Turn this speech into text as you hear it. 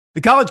The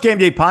College Game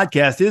Day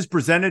podcast is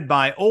presented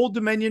by Old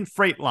Dominion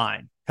Freight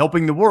Line,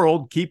 helping the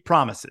world keep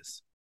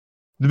promises.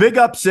 The big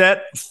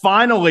upset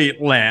finally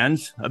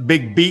lands. A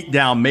big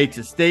beatdown makes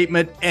a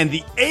statement, and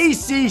the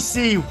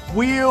ACC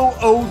Wheel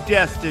of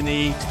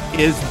Destiny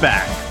is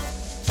back.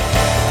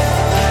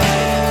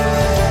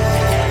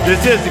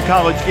 This is the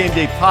College Game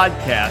Day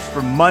podcast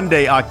for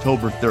Monday,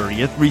 October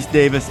 30th. Reese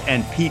Davis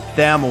and Pete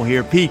Thamel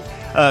here. Pete,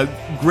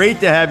 great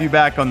to have you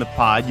back on the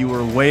pod. You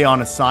were away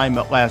on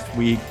assignment last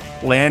week,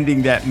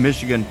 landing that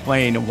Michigan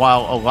plane. And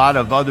while a lot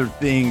of other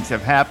things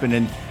have happened,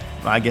 and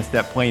I guess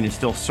that plane is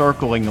still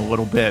circling a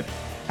little bit,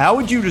 how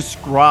would you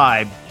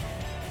describe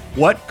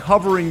what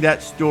covering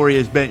that story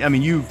has been? I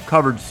mean, you've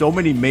covered so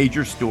many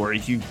major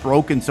stories. You've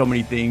broken so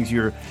many things.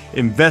 Your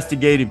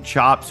investigative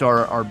chops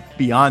are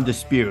beyond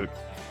dispute.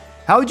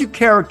 How would you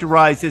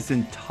characterize this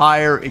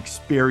entire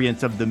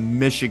experience of the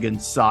Michigan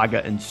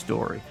saga and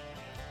story?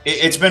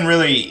 It's been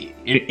really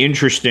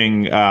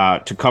interesting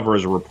to cover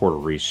as a reporter,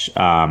 Reese.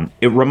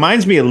 It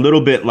reminds me a little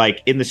bit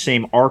like in the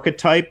same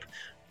archetype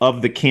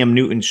of the Cam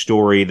Newton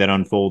story that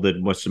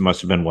unfolded, must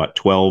have been,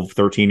 12,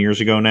 13 years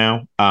ago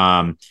now?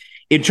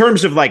 In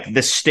terms of like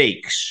the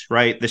stakes,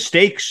 right? The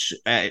stakes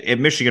at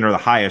Michigan are the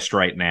highest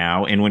right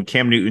now. And when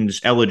Cam Newton's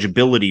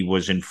eligibility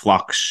was in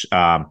flux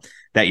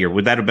that year,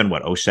 would that have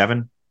been,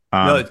 07?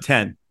 No,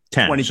 10.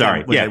 10,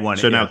 sorry. Yeah,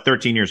 so now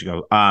 13 years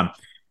ago.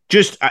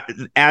 Just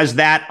as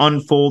that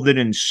unfolded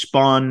and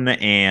spun,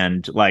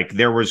 and like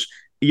there was,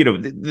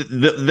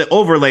 the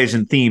overlays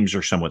and themes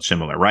are somewhat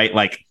similar, right?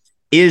 Like,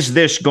 is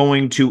this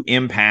going to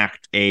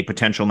impact a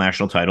potential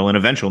national title, an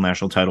eventual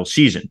national title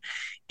season?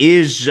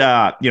 Is,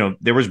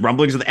 there was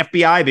rumblings of the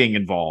FBI being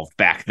involved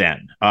back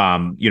then,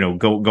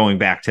 going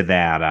back to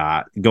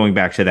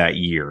that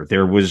year.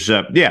 There was,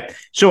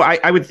 So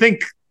I would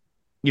think,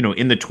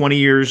 in the 20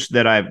 years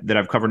that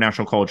I've covered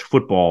national college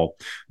football,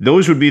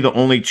 those would be the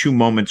only two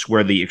moments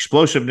where the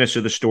explosiveness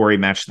of the story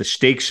matched the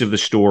stakes of the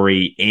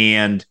story,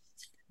 and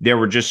there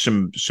were just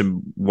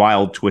some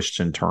wild twists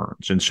and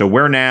turns. And so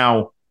we're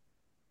now,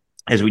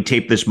 as we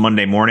tape this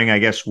Monday morning, I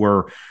guess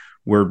we're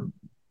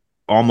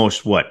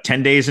almost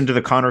 10 days into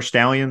the Connor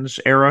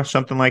Stalions era,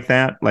 something like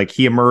that. Like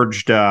he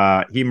emerged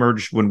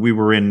when we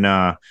were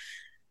in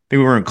we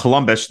were in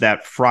Columbus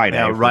that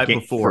Friday,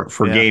 before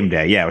game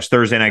day. Yeah, it was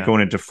Thursday night going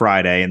into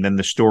Friday, and then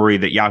the story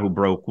that Yahoo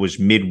broke was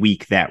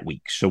midweek that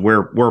week. So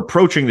we're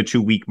approaching the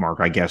 2-week mark,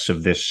 I guess,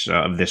 of this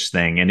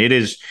thing, and it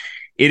is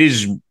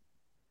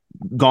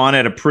gone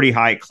at a pretty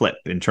high clip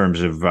in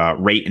terms of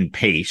rate and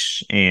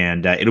pace,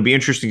 and it'll be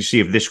interesting to see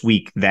if this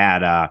week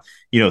that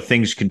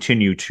things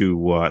continue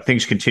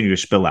to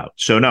spill out.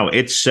 So no,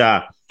 it's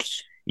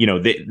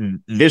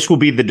this will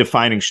be the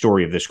defining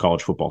story of this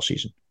college football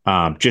season.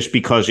 Just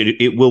because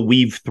it will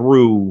weave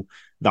through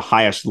the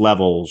highest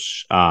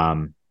levels,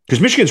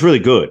 because Michigan's really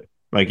good.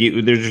 Like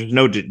there's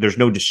no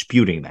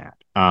disputing that.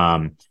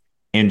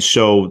 And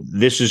so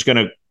this is going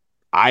to,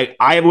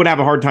 I would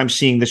have a hard time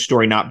seeing this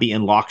story not be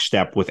in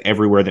lockstep with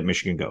everywhere that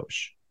Michigan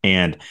goes.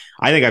 And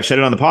I think I've said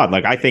it on the pod.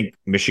 Like I think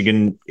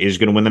Michigan is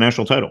going to win the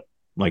national title.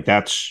 Like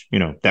that's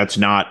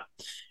not,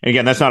 and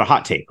again, that's not a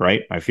hot take,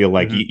 right? I feel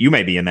like you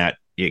may be in that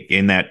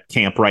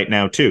camp right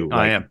now too. Like,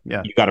 I am.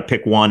 Yeah. You got to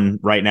pick one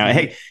right now.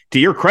 Hey, to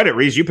your credit,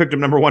 Reese, you picked him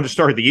number one to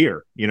start the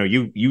year.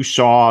 You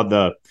saw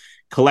the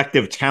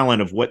collective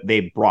talent of what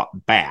they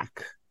brought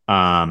back.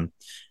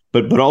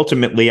 But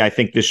ultimately, I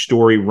think this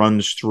story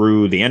runs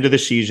through the end of the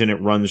season.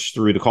 It runs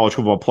through the college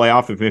football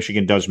playoff if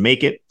Michigan does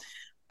make it.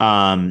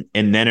 And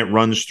then it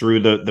runs through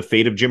the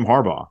fate of Jim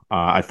Harbaugh.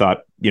 I thought,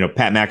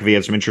 Pat McAfee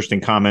had some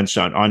interesting comments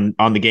on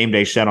the game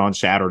day set on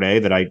Saturday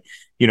that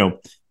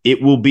it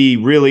will be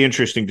really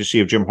interesting to see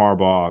if Jim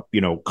Harbaugh,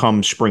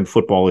 come spring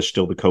football, is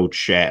still the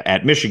coach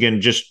at Michigan.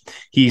 Just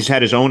he's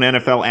had his own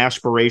NFL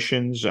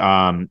aspirations.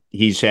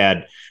 He's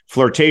had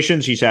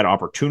flirtations. He's had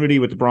opportunity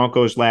with the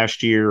Broncos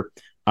last year.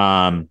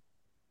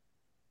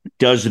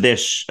 Does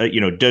this,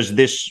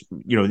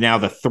 now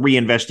the 3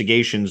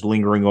 investigations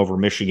lingering over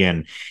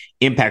Michigan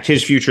impact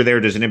his future there?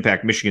 Does it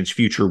impact Michigan's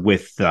future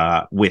with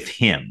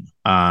him?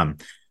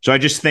 So I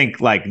just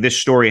think like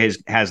this story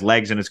has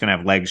legs, and it's going to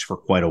have legs for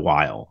quite a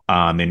while.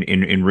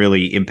 And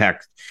really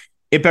impact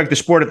the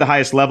sport at the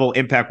highest level,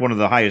 impact one of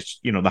the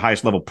highest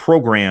level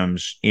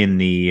programs in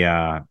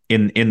the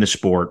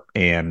sport.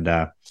 And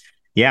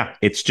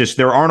it's just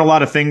there aren't a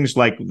lot of things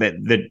like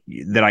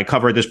that I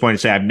cover at this point and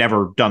say I've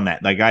never done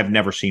that. Like I've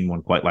never seen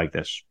one quite like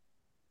this.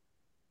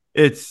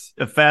 It's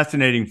a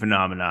fascinating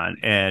phenomenon,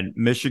 and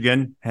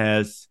Michigan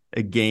has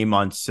a game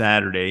on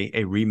Saturday,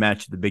 a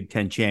rematch of the Big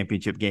Ten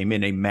championship game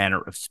in a manner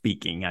of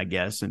speaking, I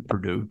guess, and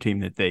Purdue, team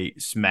that they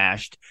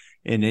smashed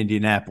in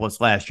Indianapolis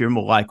last year and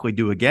will likely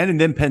do again. And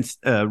then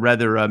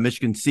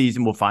Michigan's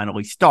season will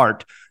finally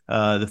start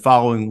the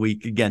following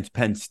week against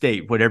Penn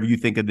State. Whatever you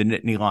think of the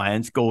Nittany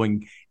Lions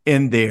going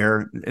in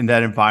there in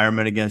that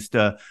environment against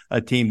a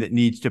team that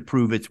needs to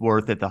prove its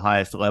worth at the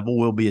highest level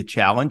will be a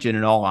challenge. And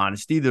in all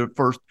honesty, the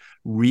first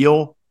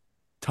real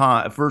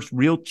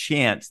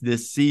chance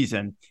this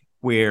season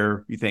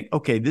where you think,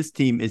 okay, this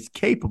team is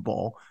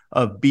capable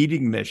of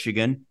beating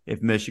Michigan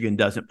if Michigan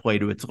doesn't play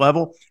to its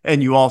level.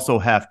 And you also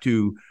have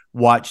to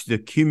watch the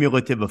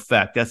cumulative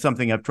effect. That's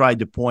something I've tried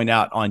to point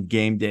out on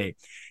game day.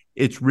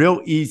 It's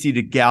real easy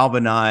to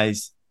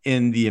galvanize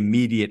in the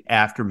immediate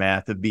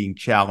aftermath of being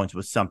challenged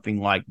with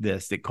something like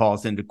this that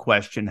calls into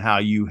question how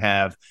you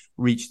have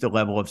reached the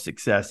level of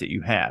success that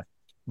you have.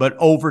 But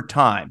over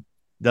time,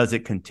 does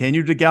it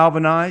continue to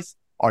galvanize?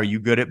 Are you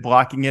good at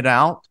blocking it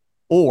out?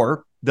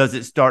 Or does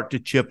it start to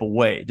chip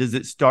away? Does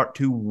it start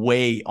to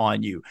weigh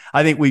on you?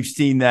 I think we've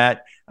seen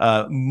that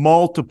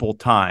multiple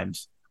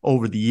times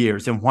over the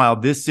years. And while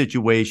this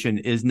situation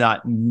is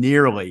not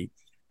nearly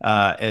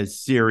as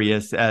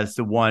serious as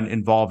the one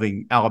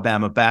involving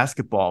Alabama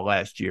basketball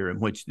last year, in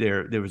which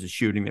there was a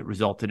shooting that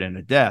resulted in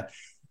a death,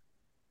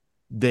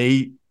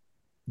 they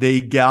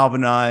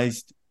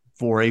galvanized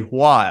for a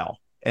while,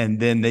 and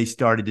then they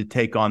started to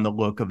take on the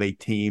look of a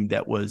team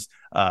that was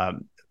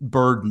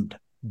burdened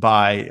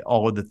by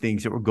all of the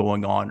things that were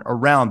going on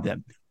around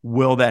them.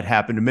 Will that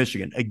happen to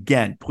Michigan?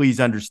 Again, please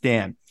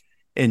understand,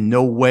 in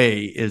no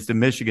way is the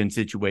Michigan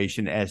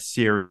situation as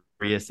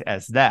serious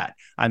as that.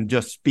 I'm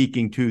just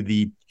speaking to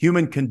the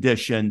human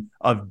condition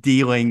of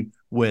dealing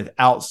with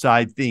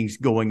outside things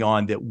going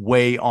on that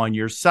weigh on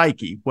your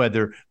psyche,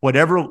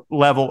 whatever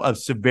level of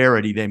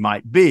severity they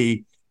might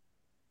be.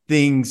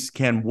 Things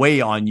can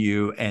weigh on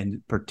you,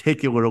 and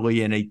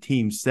particularly in a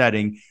team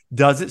setting,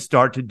 does it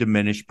start to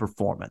diminish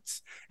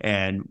performance?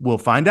 And we'll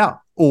find out.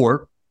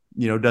 Or,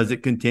 does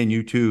it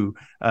continue to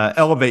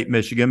elevate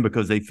Michigan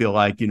because they feel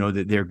like,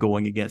 that they're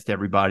going against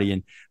everybody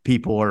and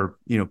people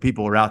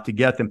are out to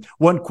get them.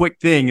 One quick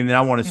thing, and then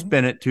I want to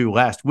spin it to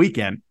last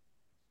weekend.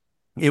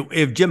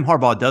 If Jim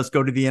Harbaugh does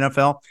go to the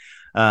NFL,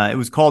 it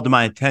was called to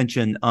my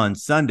attention on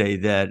Sunday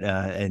that,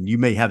 and you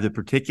may have the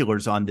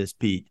particulars on this,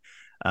 Pete.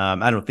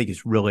 I don't think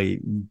it's really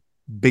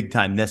big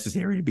time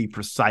necessary to be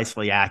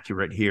precisely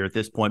accurate here at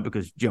this point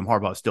because Jim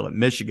Harbaugh is still at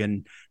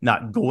Michigan,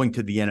 not going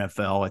to the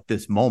NFL at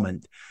this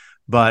moment.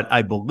 But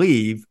I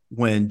believe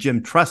when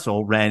Jim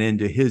Tressel ran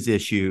into his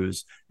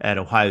issues at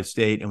Ohio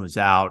State and was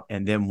out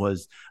and then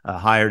was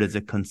hired as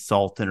a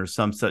consultant or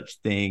some such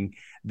thing,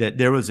 that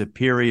there was a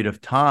period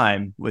of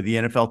time with the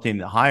NFL team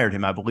that hired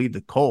him, I believe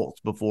the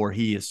Colts, before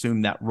he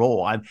assumed that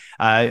role.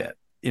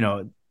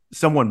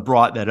 Someone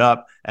brought that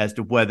up as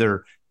to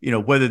whether the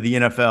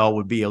NFL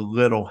would be a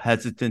little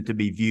hesitant to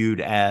be viewed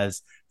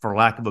as, for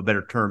lack of a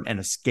better term, an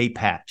escape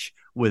hatch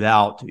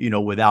without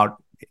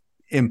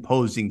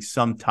imposing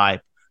some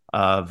type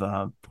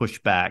of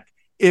pushback.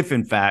 If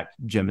in fact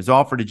Jim is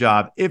offered a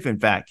job, if in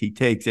fact he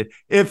takes it,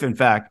 if in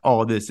fact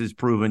all of this is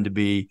proven to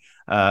be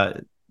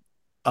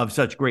of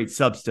such great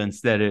substance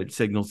that it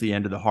signals the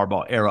end of the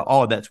Harbaugh era,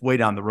 all of that's way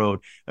down the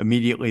road.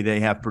 Immediately they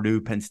have Purdue,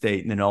 Penn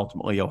State, and then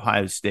ultimately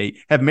Ohio State,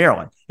 have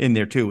Maryland in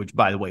there too, which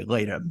by the way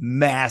laid a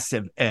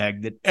massive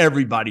egg that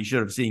everybody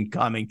should have seen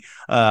coming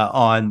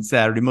on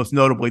Saturday, most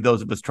notably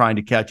those of us trying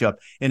to catch up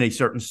in a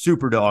certain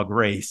superdog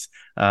race.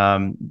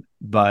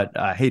 But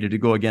I hated to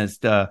go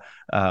against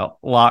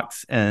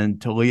Locks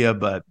and Talia,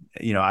 but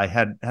I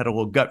had a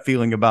little gut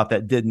feeling about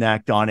that, didn't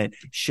act on it.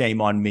 Shame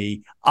on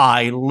me.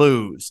 I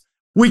lose.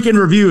 Weekend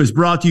Review is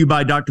brought to you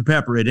by Dr.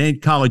 Pepper. It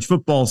ain't college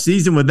football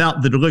season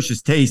without the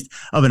delicious taste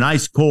of an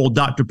ice-cold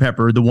Dr.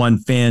 Pepper, the one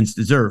fans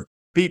deserve.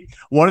 Pete,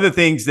 one of the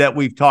things that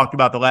we've talked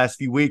about the last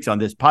few weeks on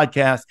this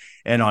podcast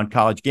and on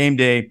College Game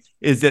Day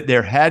is that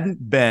there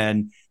hadn't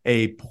been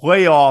a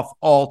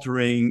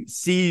playoff-altering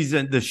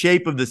season, the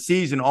shape of the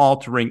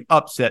season-altering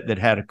upset that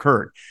had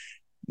occurred.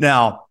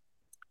 Now,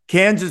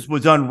 Kansas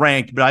was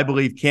unranked, but I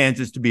believe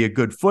Kansas to be a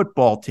good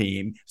football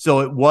team, so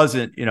it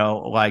wasn't,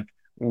 like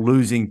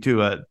losing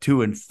to a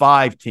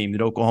 2-5 team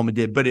that Oklahoma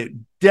did, but it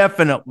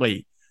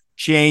definitely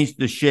changed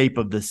the shape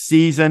of the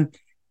season.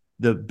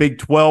 The Big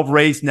 12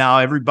 race now,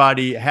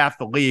 everybody, half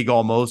the league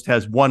almost,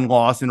 has one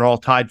loss and they're all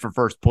tied for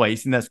first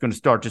place, and that's going to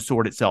start to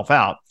sort itself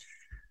out.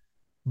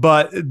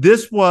 But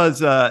this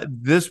was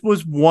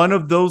one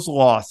of those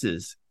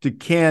losses to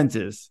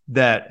Kansas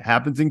that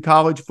happens in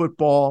college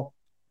football,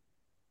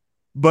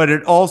 but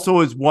it also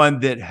is one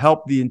that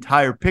helped the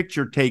entire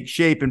picture take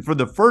shape. And for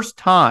the first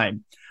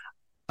time,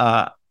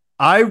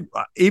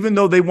 even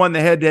though they won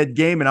the head-to-head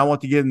game, and I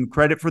want to give them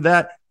credit for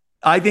that,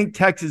 I think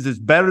Texas is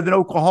better than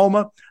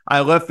Oklahoma. I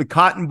left the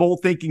Cotton Bowl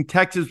thinking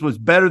Texas was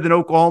better than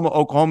Oklahoma.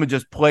 Oklahoma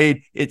just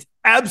played its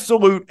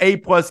absolute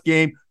A-plus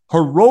game,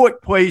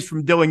 heroic plays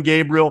from Dylan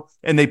Gabriel,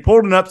 and they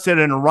pulled an upset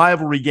in a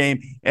rivalry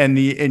game. And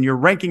your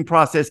ranking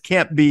process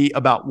can't be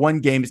about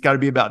one game. It's got to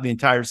be about the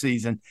entire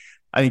season.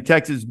 I think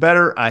Texas is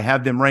better. I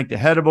have them ranked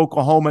ahead of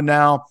Oklahoma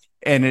now,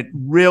 and it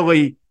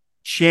really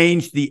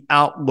changed the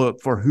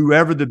outlook for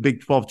whoever the Big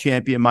 12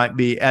 champion might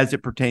be as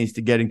it pertains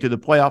to getting to the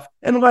playoff,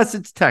 unless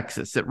it's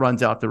Texas that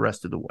runs out the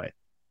rest of the way.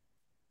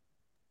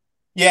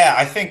 Yeah,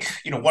 I think,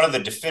 one of the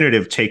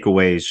definitive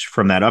takeaways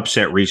from that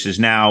upset, Reese, is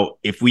now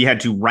if we had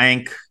to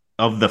rank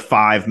of the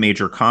 5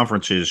 major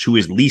conferences who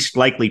is least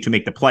likely to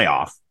make the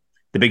playoff,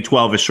 the Big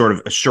 12 has sort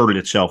of asserted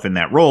itself in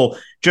that role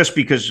just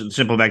because of the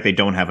simple fact they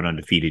don't have an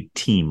undefeated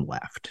team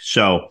left.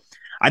 So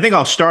I think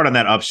I'll start on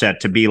that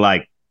upset to be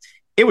like,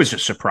 it was a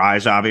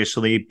surprise,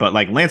 obviously, but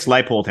like Lance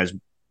Leipold has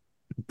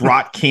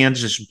brought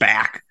Kansas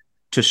back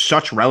to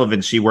such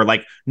relevancy where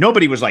like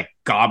nobody was like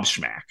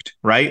gobsmacked,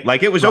 right?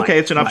 Like it was okay.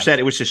 It's an upset.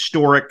 It was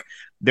historic.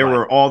 There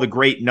were all the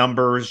great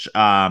numbers.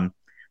 I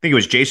think it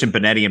was Jason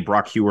Benetti and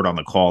Brock Heward on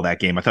the call that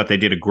game. I thought they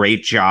did a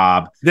great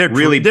job. They're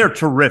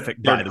terrific.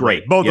 They're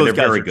great. Both those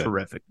guys are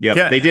terrific.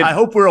 Yeah, they did. I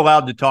hope we're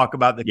allowed to talk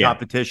about the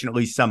competition, at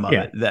least some of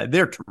it.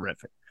 They're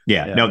terrific.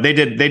 Yeah, no, they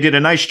did a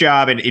nice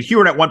job. And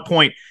Heward at one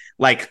point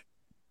like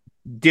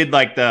did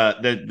like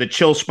the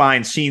chill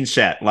spine scene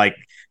set like.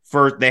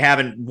 They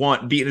haven't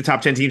beaten the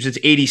top 10 teams since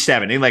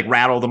 87. They like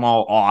rattled them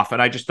all off.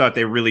 And I just thought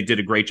they really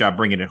did a great job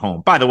bringing it home.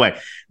 By the way,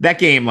 that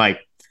game, like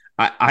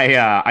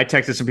I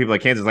texted some people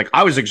at Kansas, like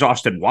I was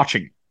exhausted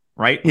watching,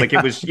 right? Like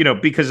it was,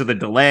 because of the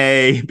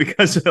delay,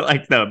 because of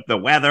like the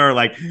weather,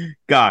 like,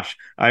 gosh,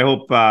 I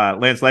hope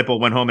Lance Leipold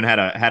went home and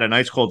had a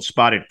nice cold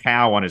spotted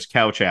cow on his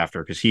couch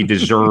after, because he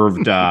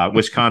deserved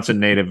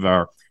Wisconsin native,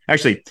 or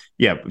actually,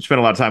 spent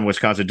a lot of time in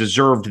Wisconsin,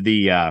 deserved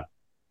a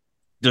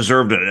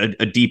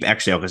deep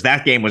exhale, because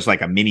that game was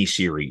like a mini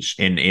series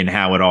in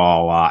how it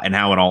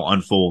all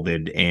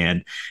unfolded.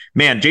 And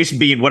man, Jason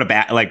Bean, what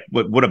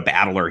a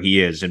battler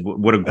he is, and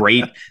what a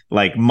great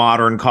like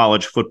modern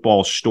college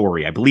football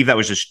story. I believe that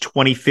was his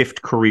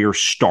 25th career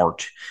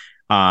start.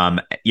 He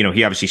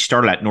obviously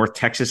started at North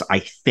Texas, I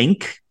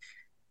think,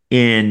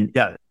 in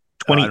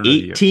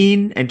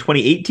 2018 and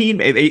 2018.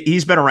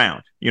 He's been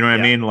around. You know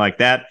what I mean? Like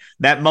that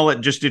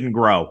mullet just didn't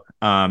grow.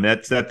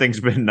 That thing's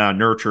been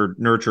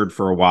nurtured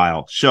for a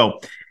while.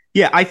 So,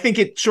 I think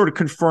it sort of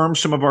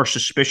confirms some of our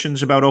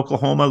suspicions about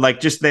Oklahoma,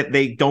 like just that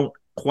they don't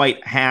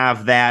quite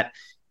have that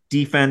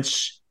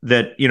defense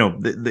that,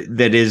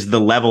 that is the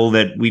level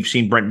that we've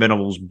seen Brent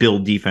Venables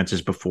build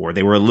defenses before.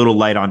 They were a little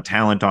light on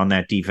talent on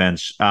that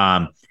defense.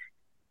 I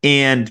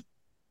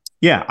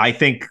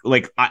think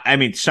I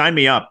mean, sign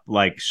me up,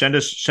 like send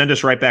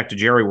us right back to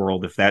Jerry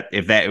World if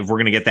we're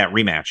going to get that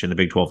rematch in the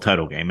Big 12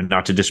 title game, and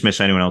not to dismiss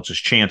anyone else's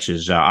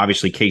chances.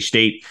 Obviously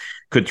K-State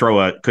could throw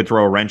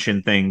a wrench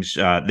in things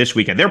this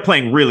weekend. They're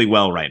playing really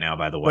well right now,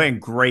 by the way. Playing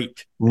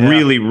great.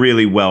 Really,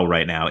 really well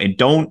right now. And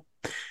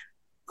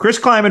Chris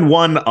Kleiman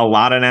won a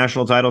lot of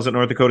national titles at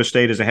North Dakota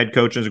State as a head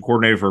coach and as a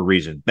coordinator for a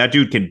reason. That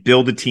dude can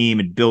build a team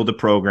and build a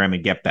program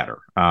and get better.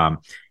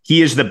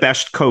 He is the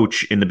best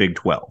coach in the Big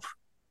 12.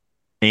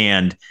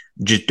 And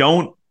just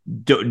don't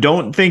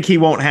think he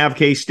won't have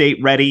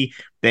K-State ready.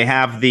 They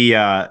have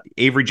the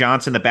Avery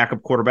Johnson, the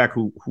backup quarterback,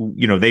 who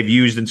they've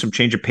used in some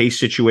change of pace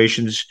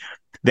situations.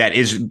 That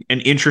is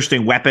an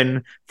interesting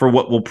weapon for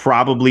what will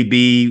probably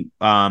be,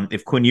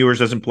 if Quinn Ewers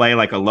doesn't play,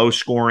 like a low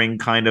scoring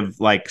kind of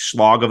like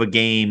slog of a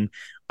game.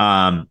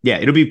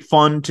 It'll be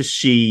fun to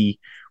see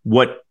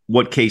what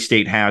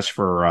K-State has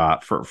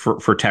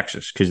for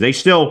Texas, because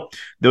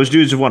those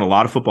dudes have won a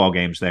lot of football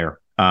games there.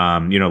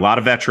 A lot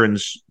of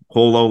veterans.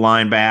 Whole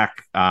O-line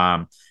back.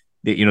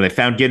 They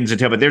found Giddens and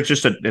Tail, but there's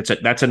just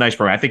that's a nice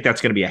program. I think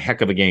that's going to be a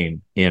heck of a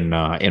game in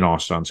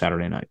Austin on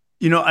Saturday night.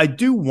 I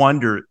do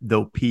wonder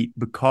though, Pete,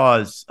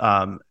 because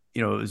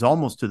it was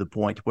almost to the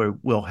point where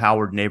Will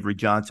Howard and Avery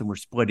Johnson were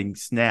splitting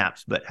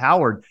snaps, but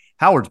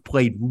Howard's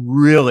played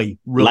really,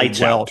 really Lights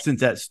well out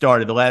since that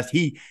started.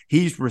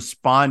 He's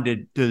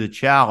responded to the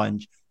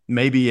challenge.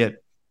 Maybe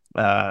it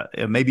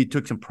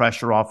took some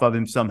pressure off of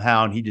him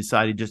somehow, and he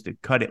decided just to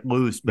cut it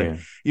loose. But,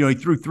 he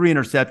threw 3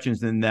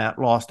 interceptions in that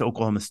loss to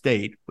Oklahoma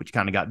State, which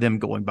kind of got them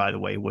going, by the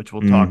way, which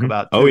we'll talk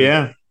about too. Oh,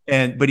 yeah.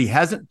 But he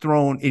hasn't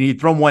thrown, and he'd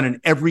thrown one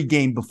in every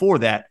game before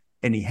that,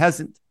 and he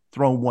hasn't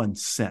thrown one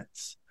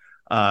since.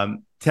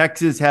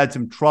 Texas had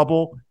some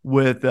trouble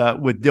with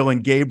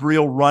Dylan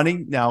Gabriel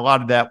running. Now, a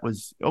lot of that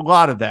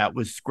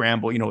was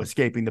scramble,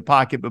 escaping the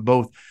pocket, but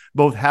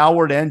both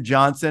Howard and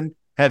Johnson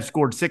have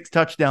scored 6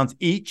 touchdowns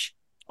each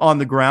on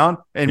the ground,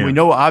 and we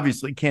know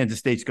obviously Kansas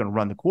State's going to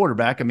run the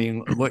quarterback. I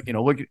mean, look at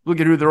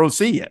who their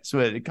OC is,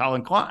 so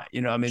Colin Klein.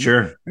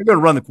 Sure, they're going to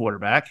run the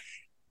quarterback.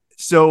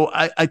 So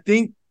I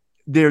think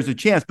there's a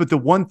chance. But the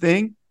one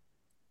thing,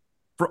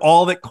 for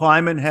all that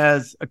Kleiman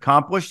has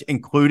accomplished,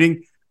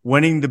 including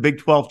winning the Big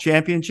 12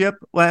 championship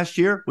last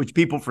year, which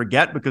people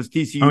forget because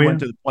TCU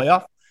went to the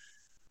playoff,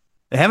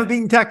 they haven't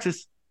beaten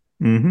Texas,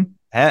 and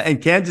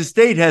Kansas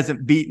State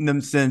hasn't beaten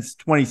them since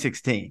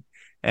 2016.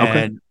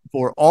 And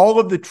for all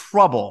of the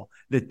trouble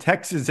that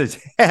Texas has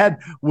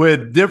had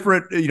with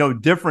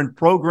different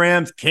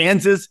programs,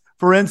 Kansas,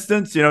 for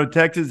instance,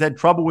 Texas had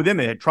trouble with them.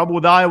 They had trouble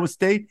with Iowa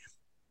State,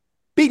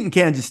 beating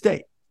Kansas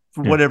State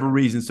for whatever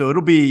reason. So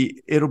it'll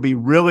be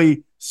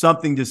really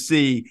something to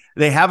see.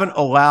 They haven't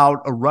allowed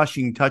a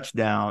rushing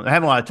touchdown. They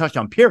haven't allowed a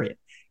touchdown, period,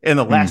 in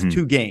the last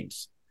 2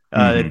 games.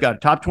 They've got a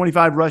top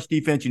 25 rush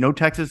defense.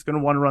 Texas is going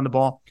to want to run the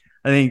ball.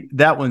 I think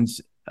that one's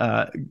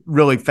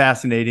really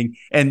fascinating.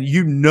 And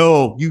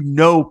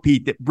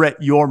Pete, that Brett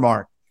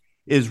Yormark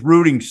is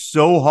rooting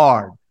so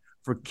hard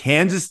for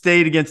Kansas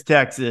State against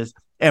Texas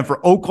and for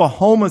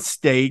Oklahoma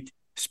State,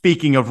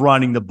 speaking of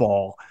running the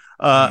ball,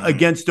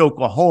 against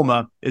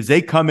Oklahoma is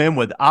they come in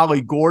with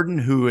Ollie Gordon,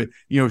 who,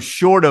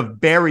 short of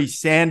Barry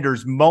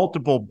Sanders'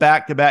 multiple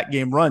back-to-back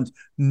game runs,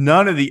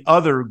 none of the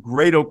other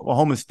great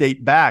Oklahoma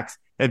State backs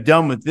have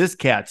done what this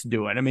cat's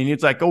doing. I mean,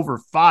 it's like over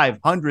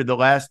 500 the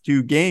last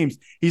 2 games.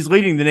 He's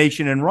leading the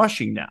nation in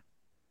rushing now.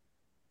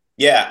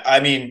 Yeah,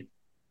 I mean,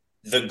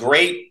 the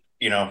great,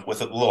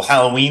 with a little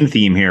Halloween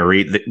theme here,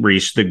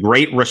 Reese, the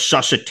great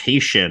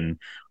resuscitation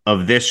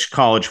of this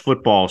college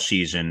football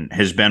season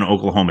has been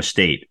Oklahoma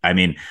State. I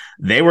mean,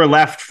 they were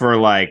left for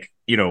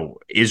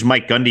is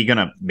Mike Gundy going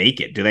to make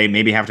it? Do they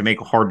maybe have to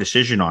make a hard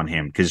decision on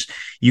him? Because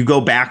you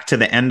go back to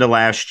the end of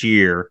last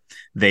year,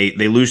 they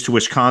lose to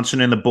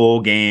Wisconsin in the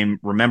bowl game.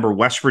 Remember,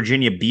 West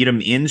Virginia beat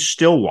them in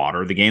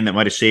Stillwater, the game that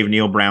might have saved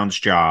Neil Brown's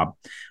job.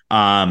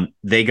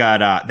 They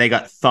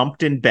got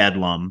thumped in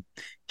Bedlam.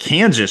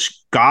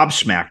 Kansas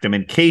gobsmacked them,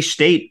 and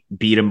K-State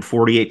beat them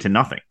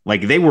 48-0.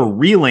 Like, they were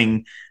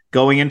reeling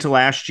going into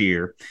last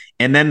year.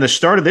 And then the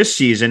start of this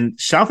season,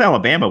 South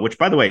Alabama, which,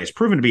 by the way, has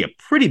proven to be a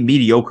pretty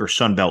mediocre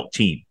Sun Belt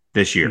team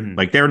this year. Mm-hmm.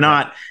 Like, they're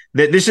not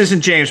this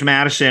isn't James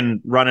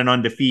Madison running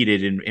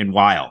undefeated in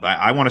Wild.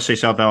 I want to say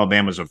South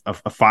Alabama's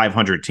a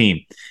 500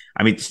 team.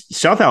 I mean,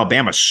 South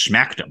Alabama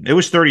smacked them. It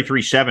was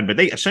 33-7, but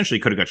they essentially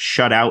could have got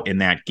shut out in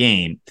that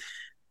game.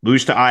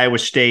 Lose to Iowa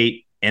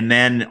State, and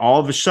then all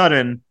of a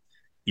sudden,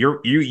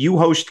 you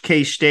host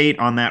K-State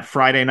on that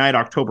Friday night,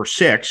 October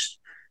 6th,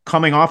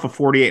 coming off a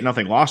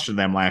 48-0 loss to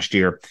them last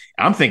year.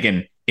 I'm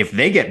thinking if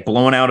they get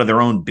blown out of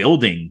their own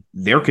building,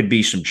 there could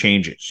be some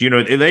changes.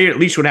 They at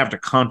least would have to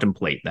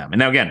contemplate them. And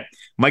now, again,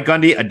 Mike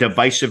Gundy, a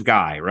divisive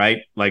guy, right?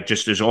 Like,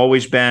 just has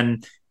always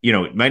been,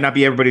 it might not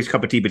be everybody's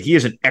cup of tea, but he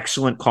is an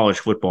excellent college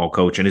football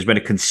coach and has been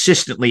a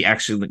consistently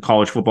excellent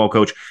college football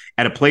coach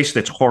at a place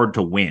that's hard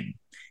to win.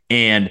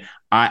 And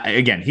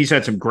again, he's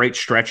had some great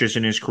stretches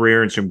in his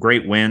career and some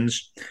great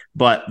wins,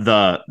 but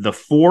the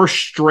 4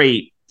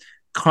 straight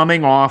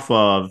coming off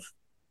of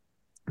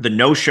the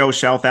no-show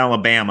South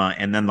Alabama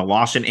and then the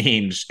loss in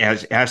Ames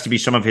has to be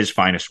some of his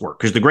finest work,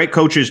 because the great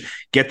coaches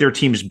get their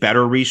teams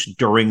better, Reese,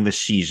 during the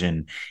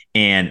season.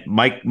 And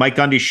Mike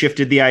Gundy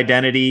shifted the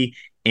identity,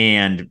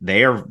 and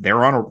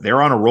they're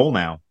on a roll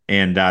now,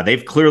 and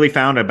they've clearly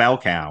found a bell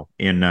cow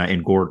in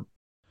Gordon.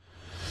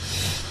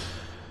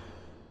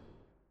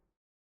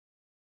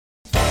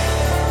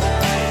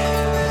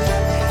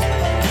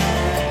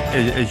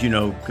 As you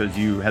know, because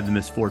you had the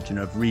misfortune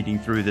of reading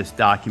through this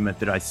document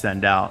that I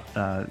send out,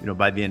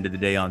 by the end of the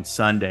day on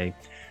Sunday.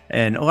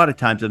 And a lot of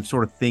times I'm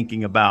sort of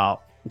thinking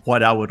about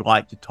what I would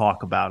like to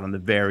talk about on the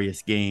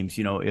various games.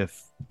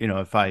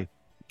 If I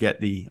get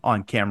the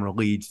on-camera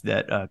leads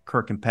that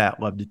Kirk and Pat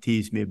love to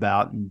tease me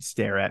about and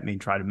stare at me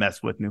and try to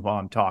mess with me while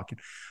I'm talking.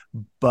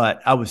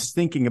 But I was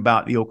thinking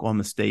about the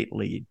Oklahoma State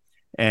lead.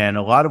 And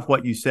a lot of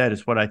what you said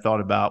is what I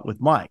thought about with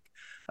Mike.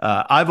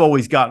 I've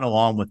always gotten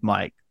along with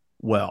Mike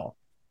well.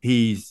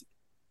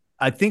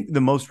 I think the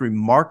most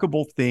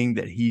remarkable thing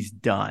that he's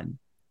done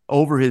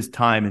over his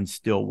time in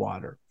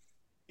Stillwater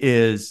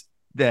is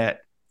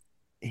that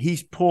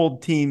he's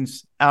pulled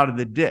teams out of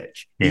the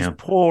ditch. Yeah. He's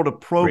pulled a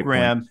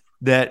program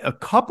that a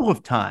couple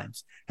of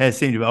times has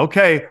seemed to be,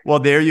 okay, well,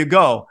 there you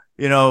go.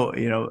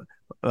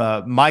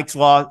 Mike's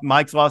lost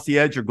the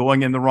edge or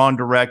going in the wrong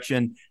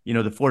direction.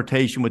 The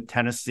flirtation with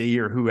Tennessee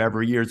or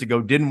whoever years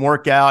ago didn't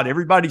work out.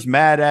 Everybody's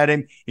mad at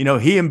him.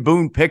 He and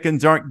Boone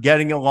Pickens aren't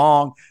getting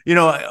along.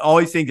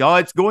 Always thinks,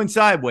 it's going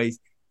sideways.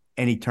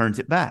 And he turns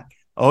it back.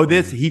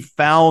 He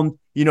found,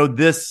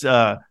 this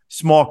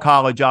small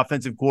college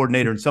offensive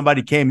coordinator, and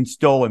somebody came and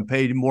stole and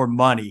paid him more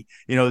money.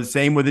 The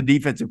same with the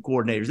defensive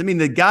coordinators. I mean,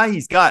 the guy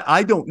he's got,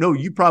 I don't know,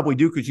 you probably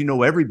do because you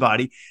know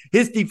everybody.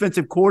 His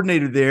defensive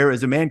coordinator there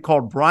is a man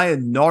called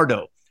Brian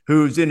Nardo,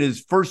 who's in his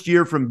first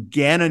year from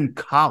Gannon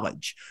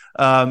College.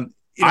 I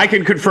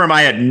can confirm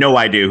I had no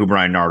idea who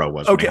Brian Nardo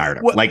was when he hired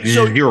him.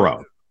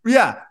 Zero.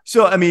 Yeah.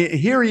 So, I mean,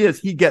 here he is.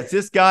 He gets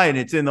this guy, and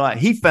it's in the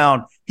he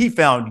found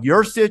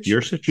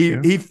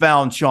Yursich. He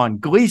found Sean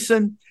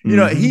Gleason.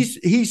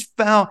 He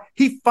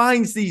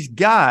finds these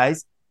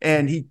guys,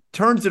 and he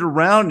turns it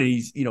around, and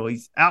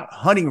he's out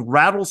hunting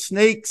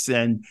rattlesnakes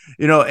and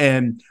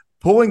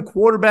pulling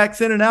quarterbacks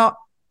in and out.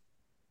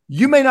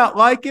 You may not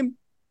like him.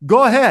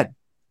 Go ahead.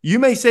 You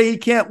may say he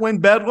can't win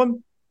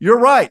Bedlam. You're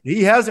right.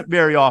 He hasn't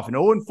very often.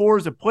 0-4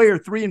 as a player,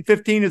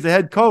 3-15 as a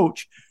head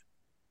coach.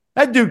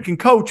 That dude can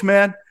coach,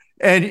 man.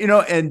 And,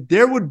 and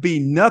there would be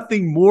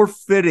nothing more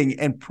fitting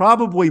and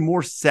probably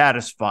more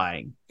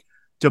satisfying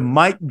to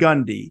Mike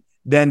Gundy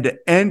than to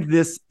end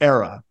this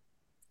era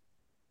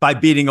by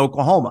beating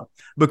Oklahoma.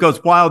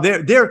 Because while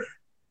they're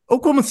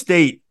Oklahoma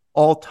State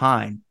all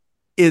time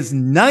is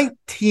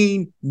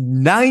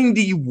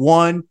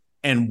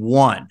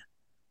 1991-1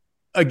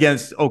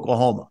 against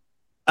Oklahoma.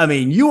 I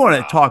mean, you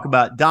want to talk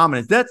about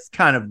dominance. That's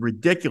kind of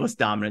ridiculous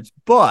dominance.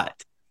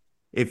 But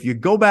if you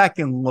go back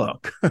and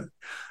look,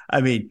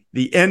 I mean,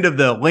 the end of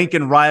the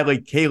Lincoln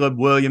Riley, Caleb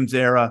Williams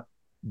era,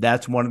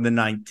 that's one of the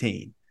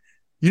 19.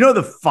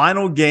 The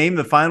final game,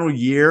 the final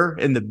year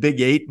in the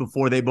Big 8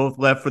 before they both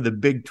left for the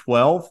Big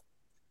 12,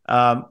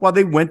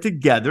 they went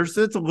together,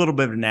 so it's a little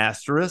bit of an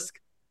asterisk.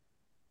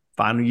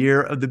 Final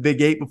year of the Big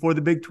 8 before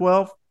the Big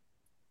 12,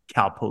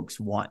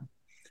 Cowpokes won.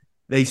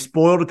 They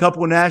spoiled a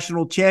couple of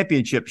national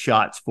championship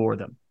shots for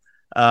them.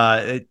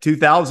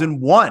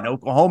 2001,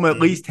 Oklahoma at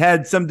least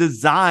had some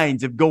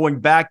designs of going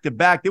back to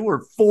back. They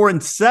were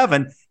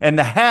 4-7, and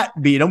the Hat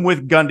beat them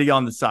with Gundy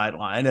on the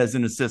sideline as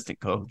an assistant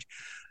coach.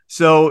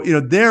 So,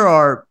 there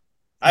are.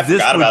 I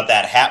forgot about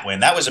that Hat win.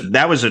 That was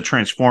a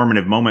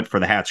transformative moment for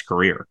the Hat's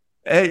career.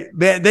 Hey,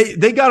 man,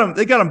 they got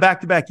them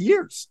back-to-back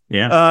years.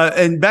 Yeah.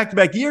 And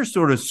back-to-back years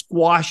sort of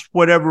squashed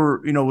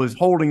whatever, was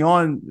holding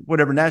on,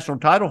 whatever national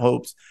title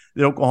hopes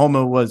that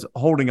Oklahoma was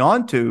holding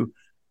on to.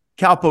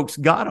 Cowpokes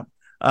got them.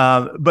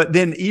 But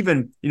then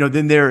even,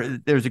 then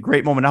there's a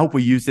great moment. I hope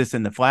we use this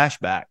in the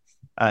flashback.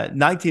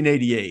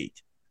 1988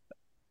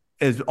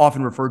 is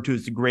often referred to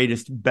as the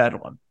greatest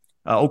bedlam.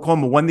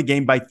 Oklahoma won the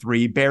game by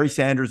 3. Barry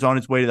Sanders on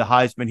his way to the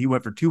Heisman. He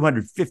went for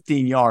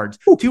 215 yards.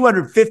 Ooh.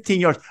 215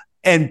 yards.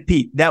 And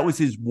Pete, that was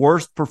his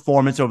worst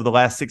performance over the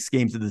last 6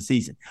 games of the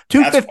season.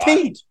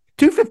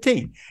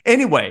 215.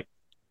 Anyway,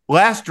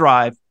 last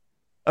drive,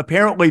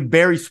 apparently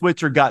Barry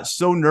Switzer got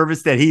so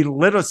nervous that he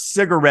lit a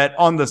cigarette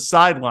on the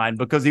sideline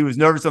because he was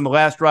nervous on the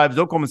last drive as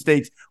Oklahoma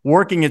State's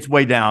working its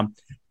way down.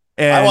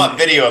 And I want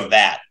video of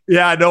that.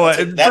 Yeah, I know.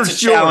 That's a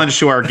challenge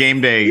to our game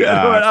day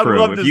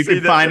crew. If you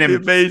could find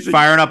him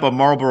firing up a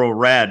Marlboro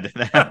Red,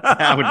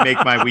 that would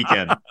make my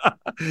weekend.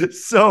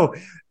 So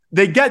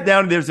they get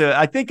down.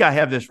 I think I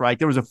have this right.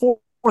 There was a 4th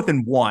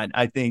and 1,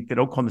 I think, that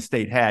Oklahoma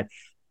State had,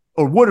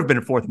 or would have been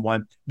a 4th and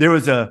 1. There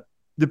was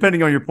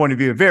depending on your point of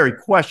view, a very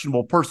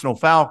questionable personal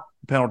foul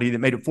penalty that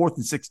made it 4th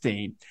and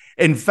 16.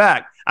 In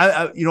fact,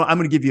 I'm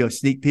going to give you a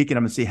sneak peek, and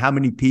I'm going to see how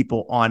many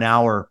people on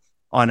our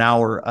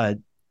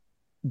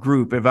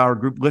group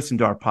listen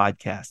to our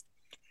podcast.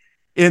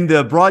 In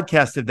the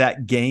broadcast of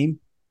that game,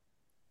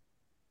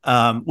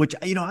 which,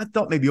 I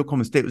thought maybe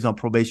Oklahoma State was on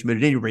probation, but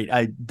at any rate,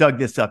 I dug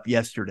this up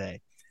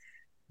yesterday.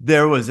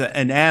 There was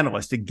an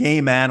analyst, a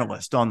game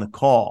analyst on the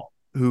call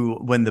who,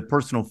 when the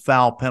personal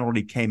foul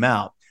penalty came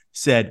out,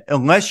 said,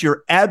 unless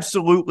you're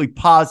absolutely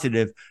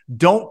positive,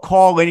 don't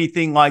call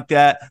anything like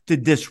that to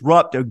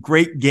disrupt a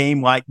great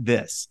game like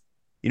this.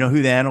 You know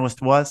who the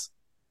analyst was?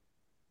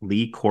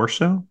 Lee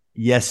Corso?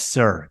 Yes,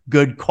 sir.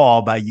 Good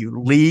call by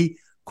you, Lee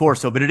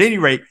Corso. But at any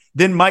rate,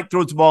 then Mike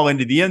throws the ball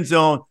into the end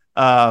zone.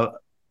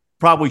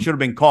 Probably should have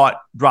been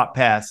caught, drop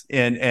pass,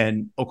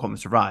 and Oklahoma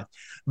survived.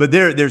 But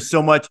there's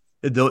so much.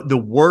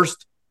 The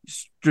worst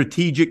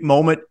strategic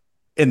moment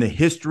in the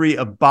history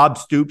of Bob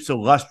Stoops'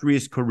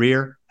 illustrious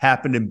career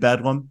happened in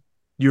Bedlam.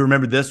 Do you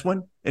remember this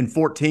one in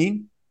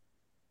 14?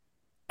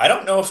 I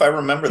don't know if I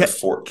remember the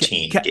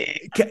 14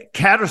 game.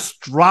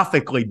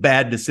 Catastrophically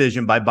bad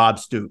decision by Bob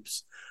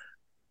Stoops.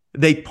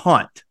 They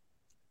punt.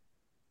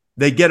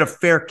 They get a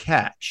fair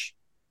catch,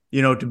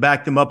 to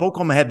back them up.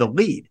 Oklahoma had the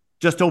lead,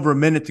 just over a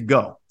minute to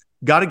go.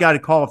 Got a guy to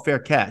call a fair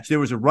catch. There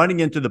was a running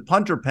into the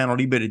punter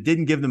penalty, but it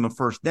didn't give them a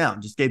first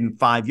down, just gave them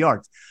 5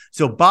 yards.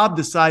 So Bob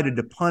decided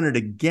to punt it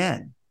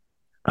again.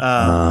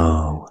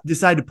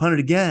 Decided to punt it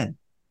again.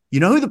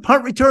 You know who the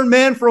punt return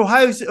man for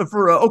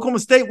Oklahoma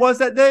State was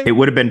that day? It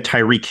would have been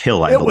Tyreek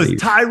Hill, I believe. It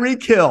was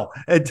Tyreek Hill.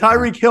 And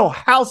Tyreek Hill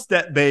housed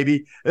that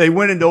baby. They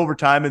went into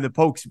overtime, and the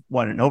Pokes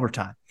won in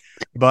overtime.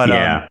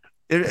 But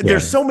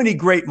there's so many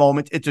great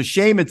moments. It's a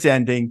shame it's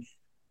ending,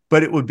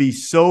 but it would be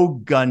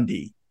so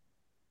Gundy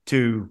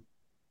to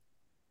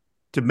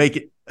make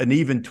it an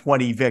even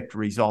 20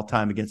 victories all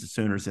time against the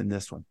Sooners in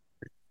this one.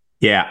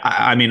 Yeah,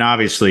 I mean,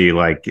 obviously,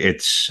 like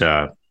it's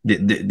a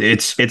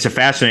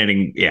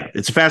fascinating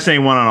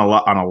one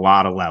on a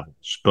lot of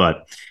levels.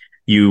 But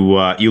you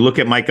look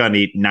at Mike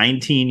Gundy,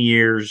 19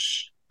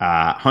 years,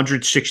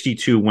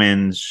 162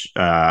 wins,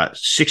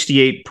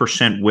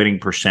 68% winning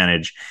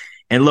percentage,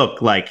 and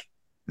look, like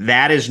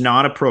that is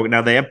not a program.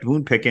 Now they have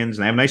Boone Pickens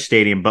and they have a nice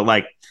stadium, but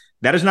like,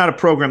 that is not a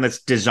program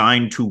that's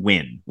designed to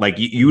win. Like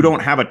you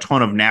don't have a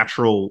ton of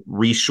natural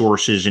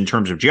resources in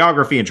terms of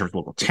geography, in terms of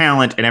local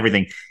talent and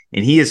everything.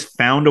 And he has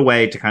found a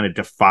way to kind of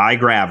defy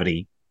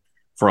gravity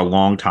for a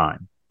long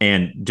time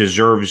and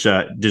deserves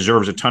a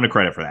ton of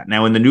credit for that.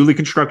 Now, in the newly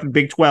constructed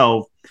Big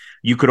 12,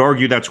 you could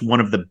argue that's one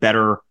of the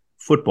better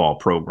football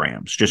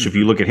programs, just if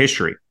you look at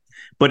history.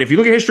 But if you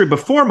look at history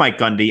before Mike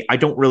Gundy, I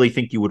don't really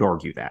think you would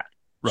argue that.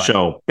 Right.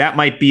 So that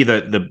might be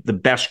the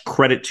best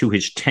credit to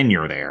his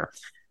tenure there,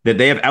 that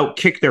they have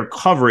outkicked their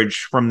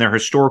coverage from their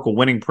historical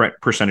winning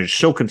percentage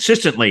so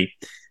consistently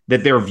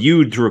that they're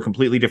viewed through a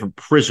completely different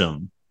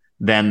prism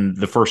than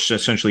the first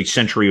essentially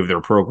century of their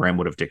program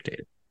would have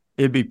dictated.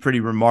 It'd be pretty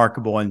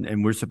remarkable,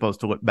 and we're supposed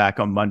to look back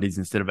on Mondays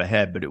instead of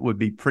ahead, but it would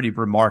be pretty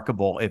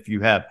remarkable if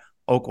you have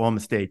Oklahoma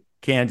State,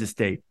 Kansas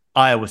State,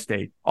 Iowa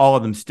State, all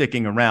of them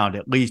sticking around,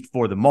 at least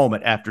for the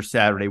moment, after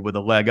Saturday with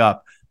a leg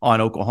up on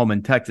Oklahoma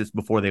and Texas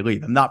before they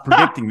leave. I'm not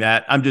predicting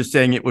that. I'm just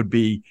saying it would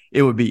be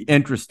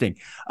interesting.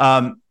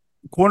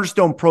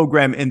 Cornerstone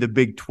program in the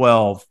Big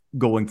 12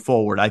 going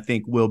forward, I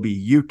think, will be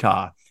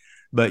Utah,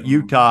 but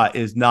Utah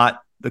is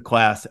not the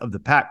class of the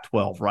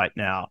Pac-12 right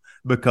now,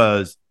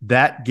 because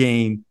that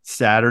game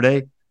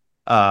Saturday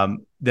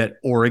that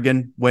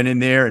Oregon went in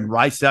there, and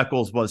Rice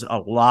Eccles was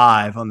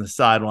alive on the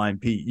sideline.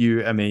 Pete,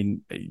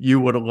 you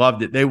would have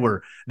loved it. They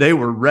were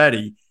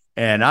ready,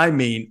 and I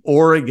mean,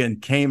 Oregon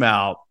came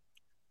out,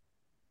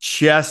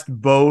 chest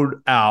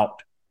bowed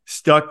out,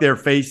 stuck their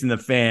face in the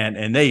fan,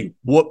 and they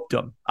whooped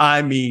them.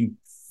 I mean,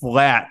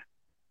 flat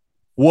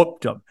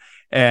whooped them.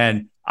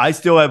 And I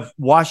still have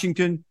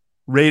Washington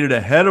rated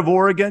ahead of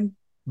Oregon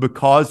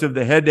because of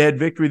the head-to-head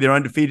victory. They're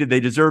undefeated.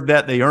 They deserve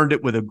that. They earned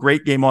it with a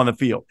great game on the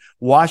field.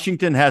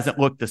 Washington hasn't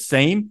looked the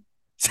same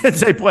since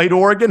they played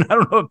Oregon. I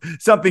don't know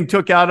if something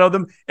took out of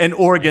them. And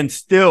Oregon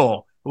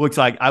still looks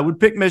like, I would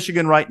pick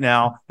Michigan right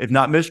now. If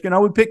not Michigan, I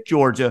would pick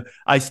Georgia.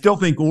 I still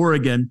think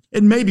Oregon,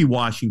 and maybe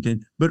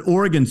Washington, but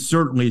Oregon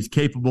certainly is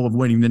capable of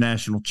winning the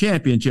national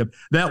championship.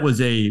 That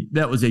was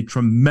a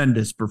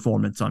tremendous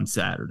performance on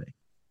Saturday.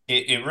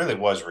 It really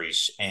was,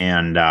 Reese.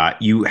 And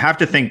you have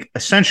to think,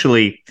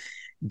 essentially,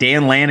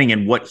 Dan Lanning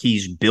and what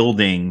he's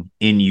building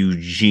in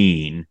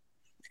Eugene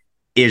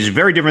is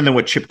very different than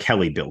what Chip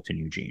Kelly built in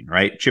Eugene,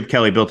 right? Chip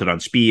Kelly built it on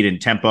speed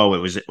and tempo. It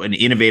was an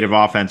innovative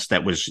offense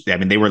that was, I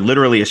mean, they were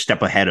literally a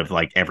step ahead of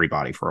like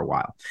everybody for a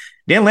while.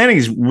 Dan Lanning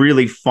is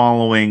really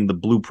following the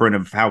blueprint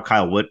of how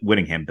Kyle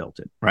Whittingham built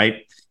it,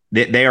 right?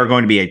 They are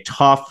going to be a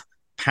tough,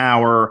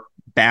 power,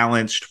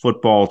 balanced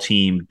football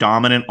team,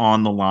 dominant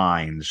on the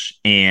lines,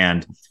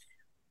 and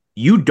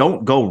you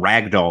don't go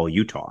ragdoll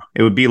Utah.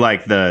 It would be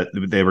like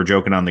they were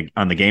joking on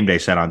the game day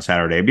set on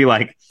Saturday. It'd be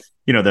like,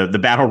 you know, the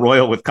battle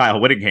royal with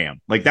Kyle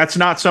Whittingham. Like, that's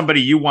not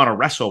somebody you want to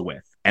wrestle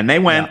with. And they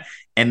went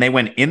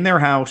in their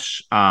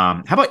house.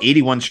 How about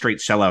 81 straight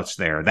sellouts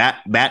there?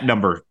 That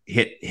number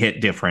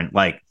hit different.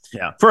 Like,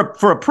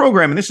 for a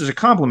program, and this is a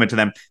compliment to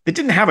them, that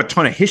didn't have a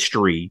ton of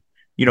history,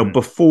 you know,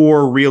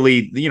 before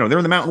really, you know, they're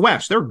in the Mountain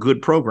West. They're a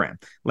good program.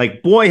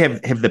 Like, boy,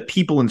 have the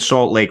people in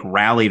Salt Lake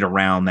rallied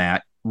around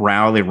that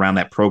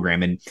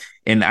program.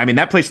 And I mean,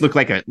 that place looked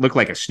like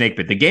a snake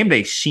pit. The game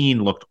day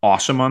scene looked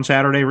awesome on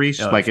Saturday, Reese.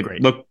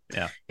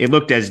 It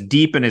looked as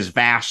deep and as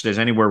vast as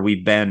anywhere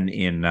we've been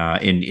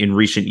in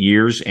recent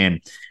years.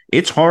 And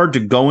it's hard to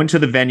go into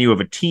the venue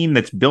of a team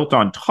that's built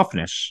on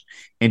toughness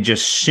and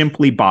just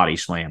simply body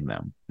slam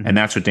them. Mm-hmm. And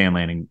that's what Dan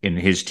Lanning and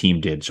his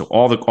team did. So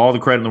all the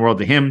credit in the world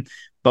to him,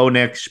 Bo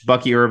Nix,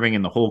 Bucky Irving,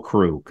 and the whole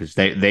crew, because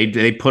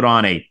they put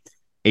on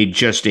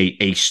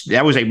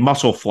that was a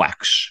muscle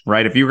flex,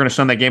 right? If you were going to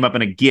sum that game up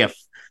in a GIF,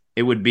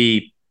 it would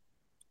be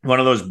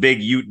one of those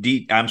big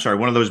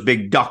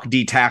duck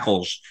D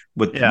tackles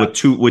with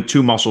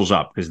two muscles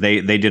up, because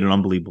they did an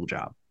unbelievable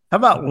job. How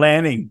about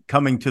Lanning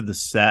coming to the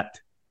set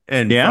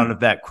in front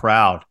of that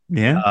crowd?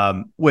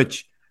 Yeah,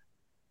 which,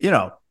 you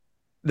know,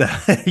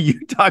 the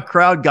Utah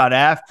crowd got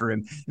after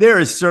him. There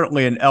is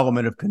certainly an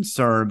element of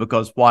concern,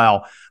 because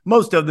while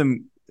most of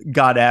them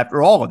got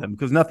after, all of them,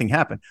 because nothing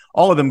happened,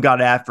 all of them got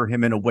after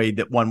him in a way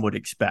that one would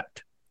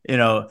expect, you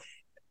know,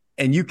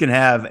 and you can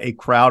have a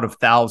crowd of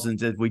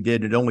thousands as we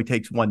did. It only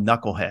takes one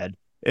knucklehead,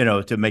 you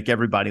know, to make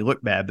everybody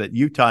look bad. But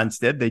Utah,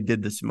 instead, they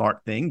did the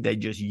smart thing. They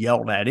just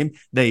yelled at him.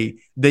 They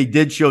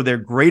did show their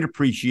great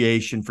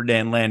appreciation for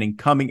Dan Lanning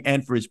coming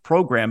and for his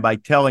program by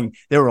telling,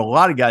 there were a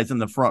lot of guys in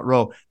the front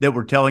row that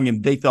were telling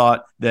him they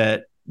thought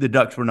that the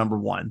Ducks were number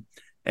one.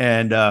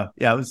 And I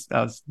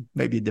was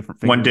maybe a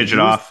different one digit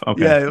off.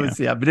 Okay. Yeah, it was.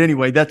 Yeah. But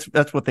anyway, that's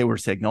what they were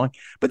signaling.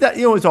 But that,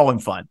 you know, it was all in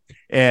fun.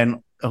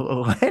 And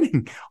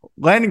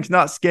Lanning's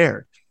not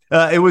scared.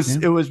 It was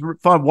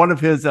fun. One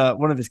of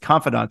his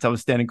confidants, I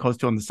was standing close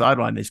to on the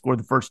sideline. They scored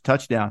the first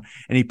touchdown,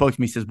 and he poked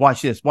me. He says,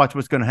 "Watch this. Watch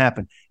what's going to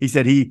happen." He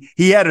said he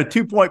had a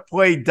 2-point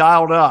play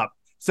dialed up,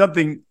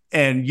 something.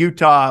 And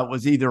Utah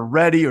was either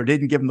ready or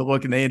didn't give him the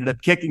look, and they ended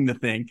up kicking the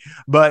thing.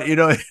 But, you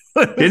know,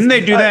 didn't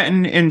they do that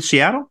in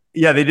Seattle?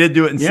 Yeah, they did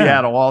do it in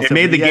Seattle also. It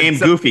made the game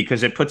goofy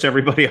because it puts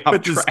everybody off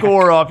track. Put the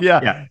score off,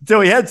 yeah. So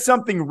he had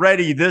something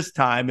ready this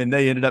time, and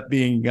they ended up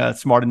being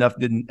smart enough,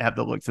 didn't have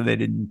the look, so they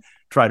didn't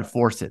try to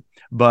force it.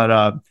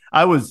 But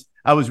I was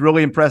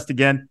really impressed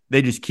again.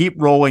 They just keep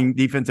rolling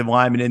defensive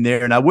linemen in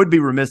there. And I would be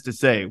remiss to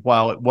say,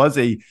 while it was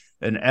an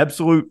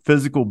absolute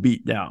physical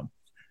beatdown,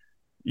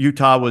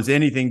 Utah was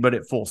anything but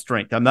at full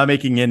strength. I'm not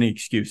making any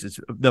excuses.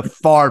 The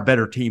far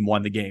better team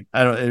won the game.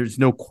 There's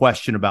no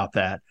question about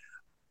that.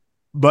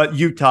 But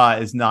Utah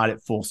is not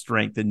at full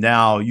strength. And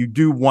now you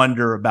do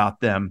wonder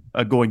about them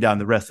going down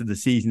the rest of the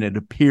season. It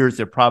appears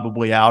they're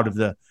probably out of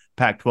the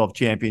Pac-12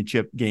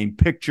 championship game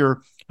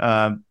picture.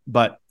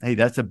 But, hey,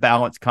 that's a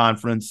balanced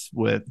conference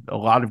with a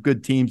lot of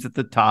good teams at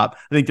the top.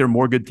 I think there are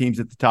more good teams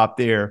at the top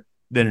there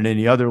than in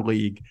any other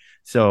league.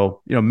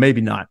 So, you know, maybe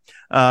not.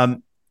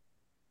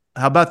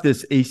 How about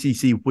this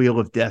ACC Wheel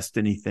of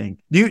Destiny thing?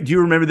 Do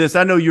you remember this?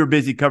 I know you're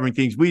busy covering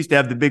things. We used to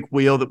have the big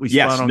wheel that we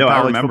spun on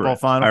college football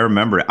final. I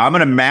remember it. I'm going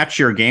to match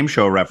your game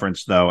show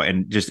reference, though,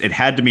 and just it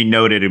had to be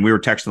noted, and we were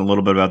texting a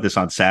little bit about this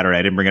on Saturday.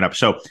 I didn't bring it up.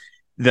 So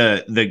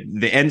the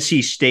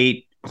NC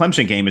State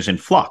Clemson game is in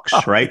flux,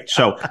 right?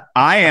 So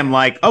I am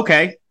like,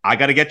 okay, I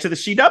got to get to the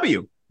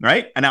CW,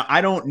 right? And now I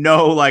don't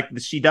know like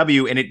the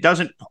CW, and it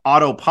doesn't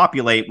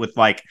auto-populate with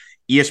like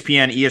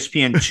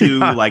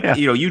ESPN2, like,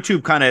 you know,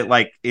 YouTube kind of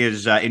like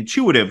is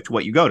intuitive to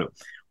what you go to.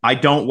 I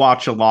don't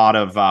watch a lot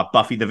of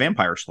Buffy the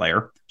Vampire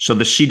Slayer. So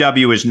the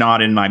CW is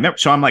not in my memory.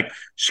 So I'm like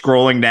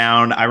scrolling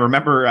down. I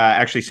remember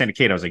actually saying to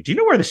Kate, I was like, do you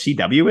know where the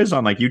CW is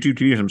on like YouTube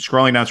TV? I'm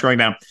scrolling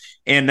down.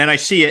 And then I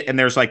see it. And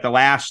there's like the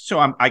last. So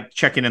I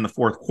check in the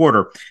fourth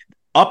quarter.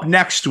 Up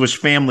next was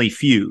Family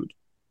Feud.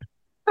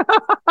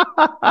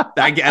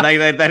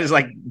 That is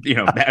like,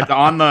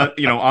 on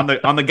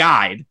the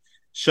guide.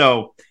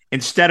 So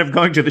instead of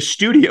going to the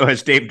studio,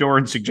 as Dave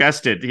Doran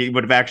suggested, he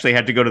would have actually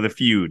had to go to the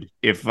feud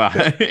if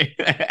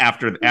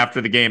after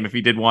the game, if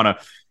he did want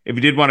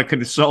to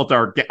consult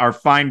our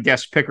fine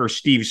guest picker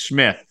Steve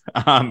Smith,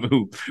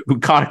 who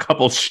caught a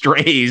couple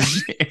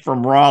strays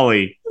from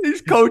Raleigh.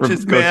 These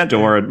coaches, man. Coach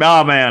Doran.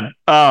 Oh man.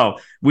 Oh,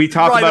 we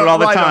talk about it all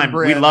the time.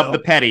 We love the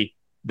petty.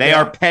 They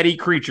are petty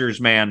creatures,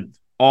 man.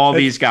 All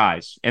these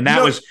guys, and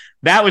that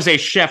was a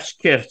chef's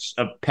kiss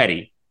of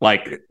petty.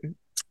 Like,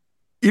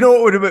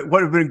 what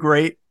would have been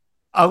great.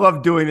 I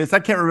love doing this. I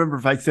can't remember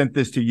if I sent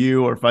this to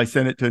you or if I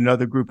sent it to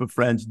another group of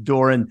friends.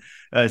 Doran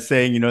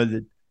saying,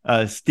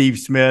 that Steve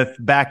Smith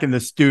back in the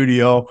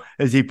studio,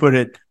 as he put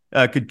it,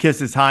 could kiss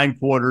his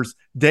hindquarters.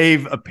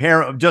 Dave,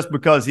 apparently, just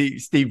because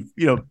Steve,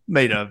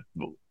 made a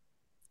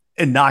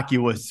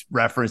innocuous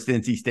reference to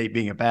NC State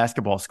being a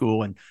basketball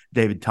school, and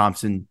David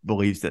Thompson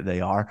believes that they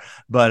are.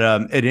 But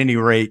at any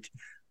rate,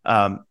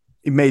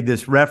 he made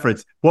this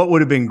reference. What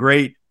would have been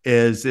great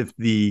is if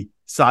the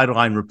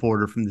sideline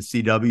reporter from the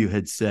CW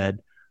had said,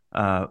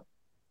 well,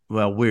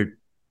 we're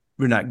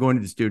not going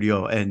to the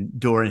studio, and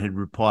Doran had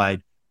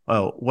replied,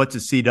 oh, what's a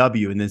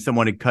CW? And then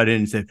someone had cut in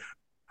and said,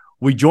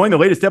 we joined the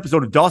latest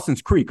episode of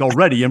Dawson's Creek,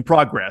 already in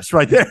progress.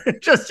 Right there,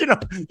 just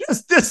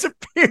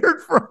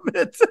disappeared from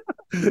it.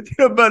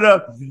 But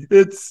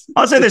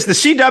I'll say this: the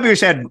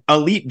CW's had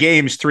elite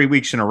games 3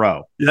 weeks in a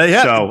row.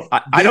 Yeah. So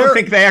I don't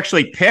think they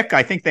actually pick.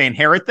 I think they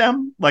inherit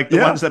them, like the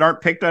ones that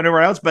aren't picked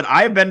anywhere else. But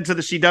I've been to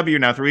the CW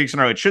now 3 weeks in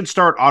a row. It should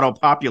start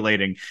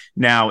auto-populating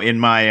now in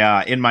my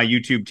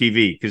YouTube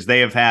TV, because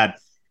they have had.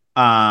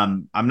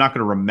 I'm not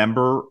going to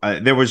remember.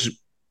 There was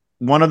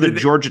one of the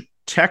Georgia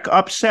Tech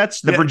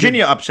upsets, the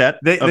Virginia upset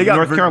of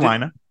North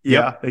Carolina.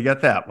 Yeah, they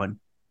got that one.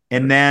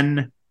 And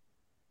then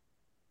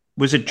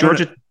was it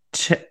Georgia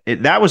Tech?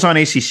 That was on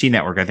ACC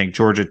Network, I think.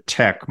 Georgia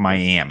Tech,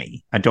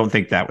 Miami. I don't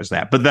think that was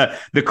that. But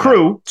the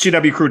crew,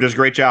 CW crew, does a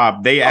great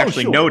job. They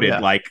actually noted,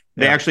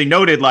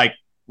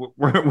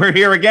 we're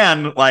here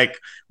again, like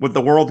with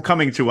the world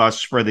coming to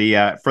us for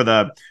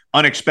the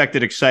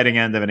unexpected, exciting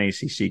end of an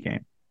ACC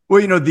game.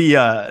 Well,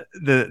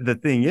 the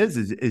thing is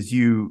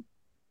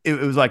it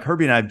was like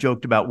Herbie and I have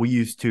joked about. We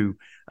used to,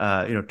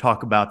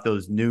 talk about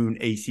those noon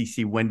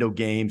ACC window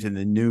games and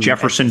the noon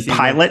Jefferson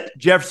Pilot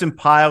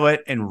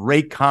and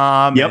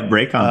Raycom. Yep,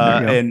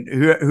 Raycom. And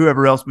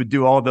whoever else would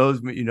do all those.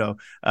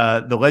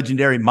 The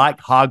legendary Mike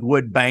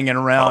Hogwood banging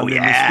around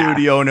in the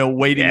studio and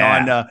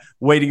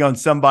waiting on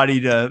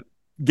somebody to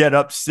get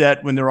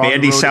upset when they're on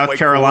Andy, South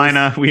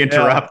Carolina. We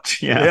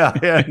interrupt. Yeah.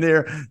 And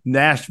there,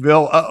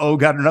 Nashville.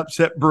 Got an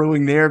upset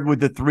brewing there with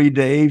the three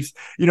Daves.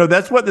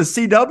 That's what the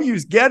CW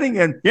is getting,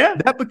 and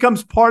that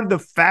becomes part of the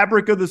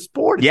fabric of the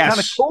sport. It's kind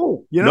of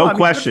cool. No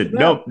question.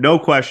 No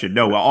question.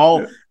 No,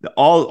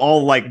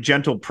 all like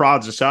gentle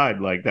prods aside,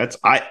 like that's.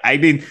 I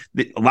mean,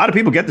 a lot of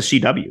people get the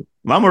CW.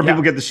 A lot more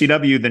people get the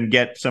CW than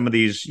get some of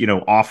these,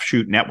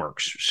 offshoot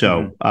networks.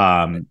 So,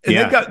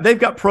 they've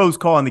got pros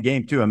calling the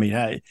game too. I mean,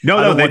 they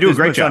do a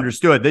great job.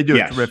 Understood. They do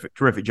a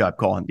terrific job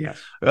calling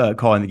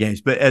the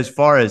games. But as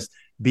far as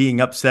being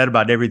upset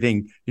about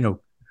everything,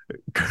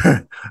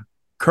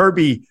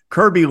 Kirby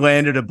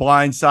landed a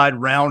blindside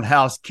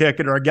roundhouse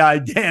kick at our guy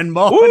Dan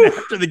Mullen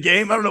after the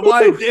game. I don't know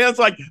why Dan's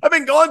like, I've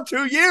been gone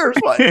 2 years.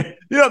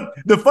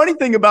 The funny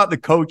thing about the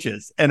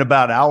coaches and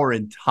about our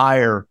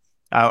entire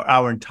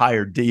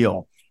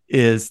deal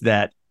is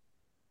that,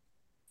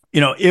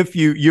 if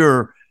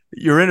you're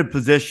in a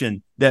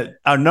position that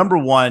our number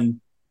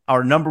one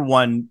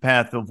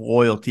path of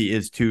loyalty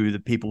is to the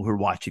people who are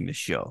watching the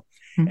show.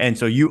 Mm-hmm. And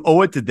so you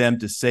owe it to them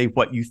to say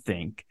what you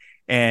think,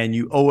 and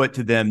you owe it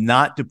to them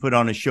not to put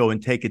on a show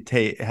and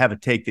have a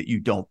take that you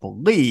don't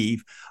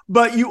believe,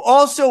 but you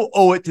also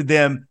owe it to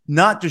them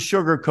not to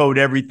sugarcoat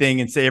everything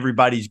and say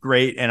everybody's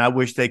great and I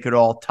wish they could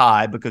all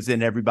tie, because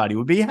then everybody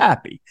would be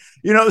happy.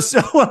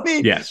 So I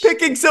mean,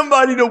 picking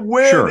somebody to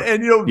win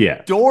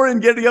and Doran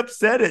getting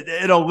upset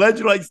at a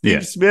legend like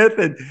Steve Smith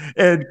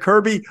and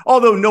Kirby,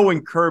 although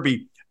knowing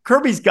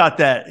Kirby's got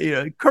that,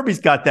 Kirby's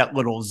got that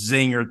little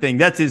zinger thing.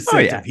 That's his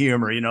sense of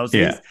humor,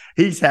 So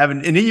he's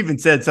having, and he even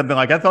said something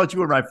like, I thought you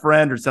were my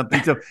friend or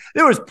something. So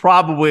there was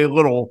probably a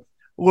little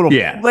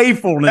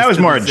playfulness. That was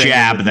more a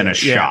jab than a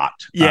shot.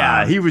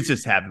 He was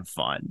just having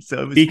fun.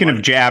 So speaking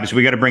of jabs,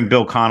 we got to bring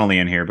Bill Connolly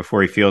in here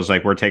before he feels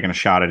like we're taking a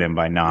shot at him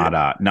by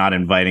not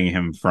inviting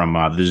him from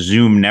the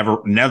Zoom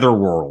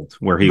netherworld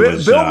where he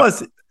was.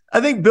 I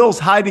think Bill's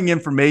hiding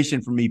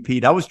information from me,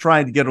 Pete. I was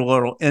trying to get a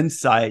little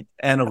insight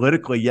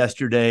analytically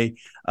yesterday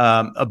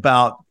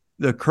about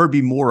the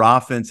Kirby Moore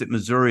offense at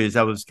Missouri as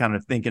I was kind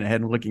of thinking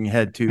ahead and looking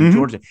ahead to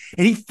Georgia.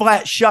 And he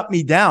flat shut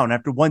me down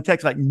after one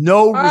text, like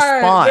no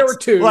response. There were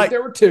two. Like,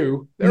 there were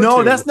two.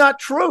 That's not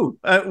true.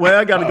 Well,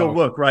 I got to go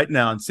look right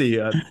now and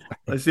see.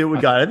 Let's see what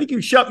we got. I think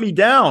you shut me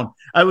down.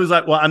 I was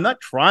like, well, I'm not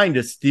trying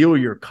to steal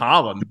your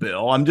column,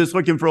 Bill. I'm just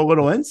looking for a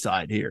little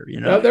insight here.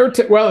 There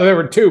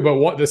were two,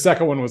 but the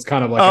second one was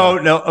kind of like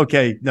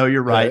okay, no,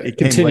 you're right. It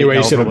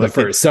continuation of the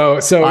first.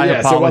 So I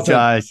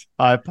apologize.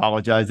 I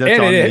apologize. That's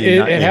on me.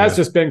 It has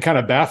just been kind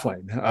of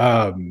baffling.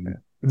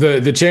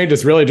 The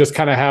changes really just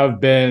kind of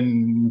have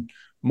been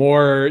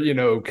more,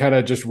 kind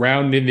of just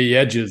rounding the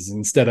edges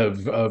instead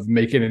of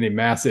making any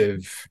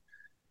massive.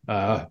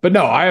 But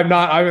no, I'm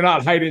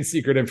not hiding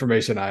secret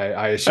information.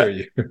 I assure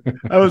you.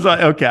 I was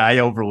like, okay, I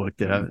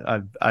overlooked it.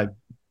 I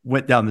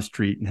went down the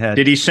street and had.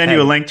 Did he send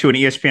you a link to an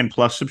ESPN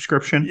Plus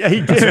subscription? Yeah, he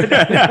did.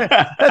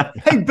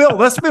 Hey, Bill,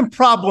 that's been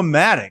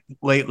problematic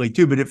lately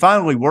too, but it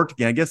finally worked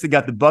again. I guess they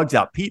got the bugs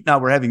out. Pete and I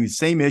were having the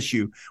same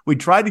issue. We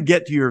tried to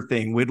get to your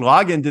thing. We'd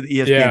log into the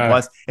ESPN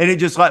Plus, and it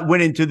just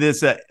went into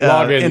this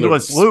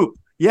endless loop.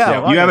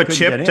 Yeah, you have a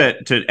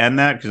tip to end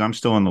that because I'm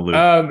still in the loop.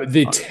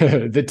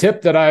 The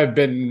tip that I've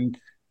been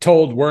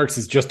told works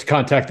is just to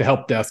contact the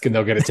help desk and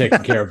they'll get it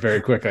taken care of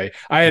very quickly.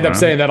 I end up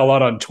saying that a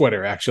lot on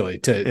Twitter, actually,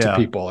 to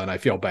people, and I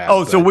feel bad.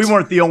 Oh, so we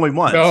weren't the only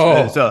ones.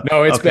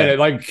 No, it's been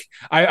like,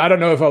 I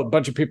don't know if a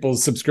bunch of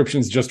people's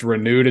subscriptions just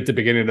renewed at the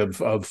beginning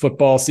of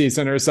football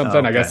season or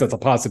something. I guess that's a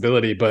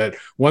possibility, but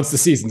once the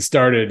season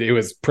started, it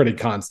was pretty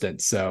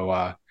constant.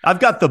 So I've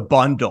got the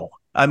bundle.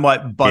 I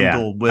might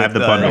bundle with I have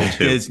the bundle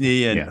too.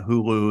 Disney and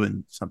Hulu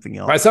and something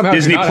else.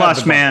 Disney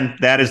Plus, man,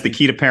 that is the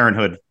key to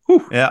parenthood.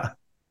 Whew. Yeah.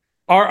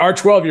 Our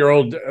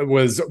 12-year-old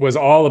was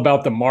all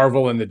about the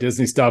Marvel and the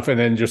Disney stuff, and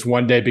then just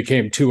one day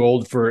became too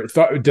old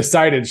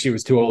decided she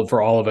was too old for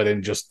all of it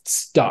and just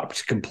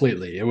stopped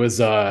completely. It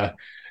was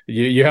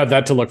you have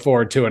that to look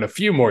forward to in a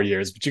few more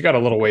years, but you got a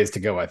little ways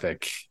to go, I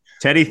think.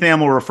 Teddy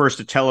Thamel refers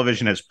to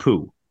television as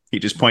poo. He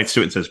just points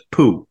to it and says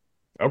poo.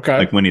 Okay.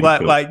 Like Winnie the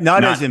Pooh. Like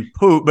not as in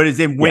poo, but as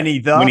in Winnie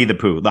the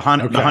Pooh. The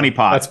honey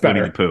pot. That's better.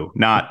 Winnie the Pooh,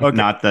 not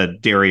the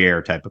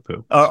derriere type of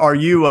poo. Are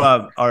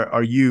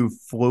you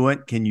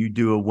fluent? Can you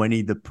do a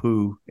Winnie the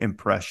Pooh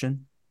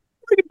impression?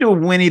 I can do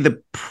a Winnie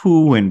the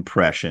Pooh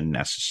impression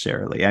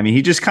necessarily. I mean,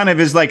 he just kind of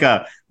is like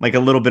a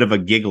little bit of a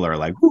giggler,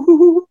 like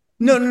whoo.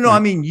 No. I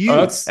mean, you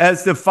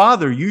as the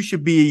father, you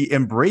should be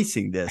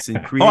embracing this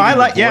and creating.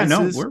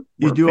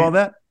 You do all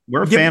that.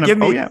 We're a fan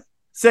of.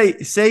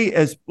 Say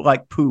as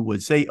like Pooh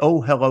would say,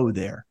 "Oh, hello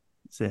there."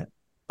 That's it.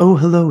 Oh,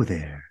 hello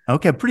there.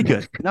 Okay, pretty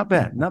good. Not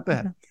bad.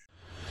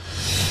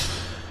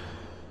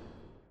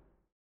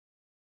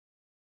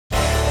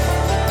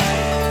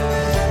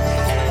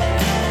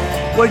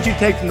 What did you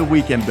take from the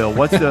weekend, Bill?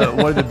 What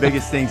are the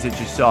biggest things that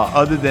you saw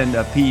other than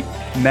Pete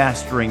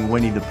mastering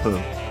Winnie the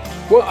Pooh?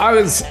 Well, I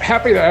was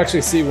happy to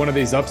actually see one of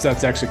these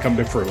upsets actually come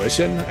to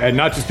fruition, and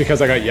not just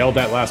because I got yelled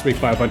at last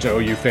week by a bunch of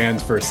OU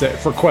fans for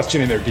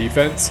questioning their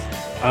defense.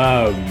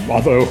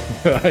 Although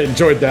I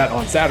enjoyed that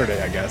on Saturday,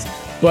 I guess.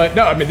 But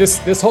no, I mean,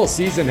 this whole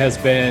season has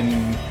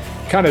been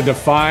kind of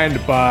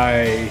defined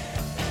by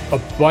a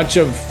bunch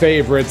of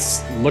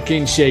favorites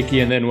looking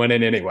shaky and then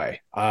winning anyway.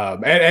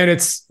 And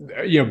it's,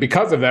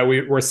 because of that,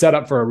 we're set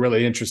up for a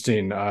really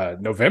interesting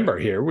November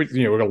here.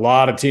 A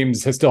lot of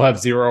teams still have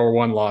 0 or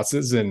 1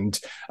 losses, and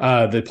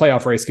the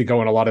playoff race could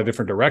go in a lot of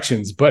different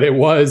directions. But it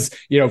was,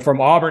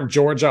 from Auburn,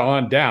 Georgia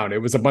on down,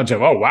 it was a bunch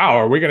of, oh, wow,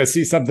 are we going to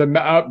see something?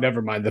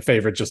 Never mind. The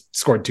favorite just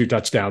scored 2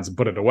 touchdowns and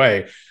put it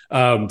away.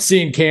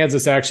 Seeing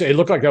Kansas it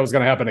looked like that was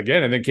going to happen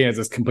again. And then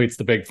Kansas completes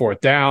the big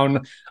 4th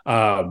down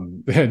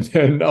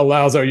and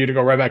allows OU to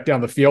go right back down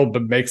the field,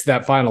 but makes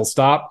that final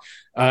stop.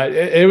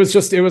 It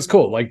was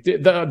cool. Like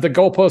the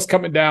goalpost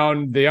coming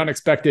down, the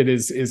unexpected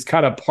is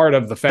kind of part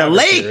of the fabric. The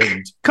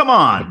lake. Come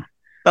on.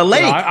 The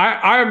lake.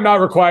 I am not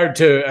required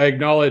to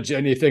acknowledge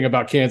anything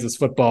about Kansas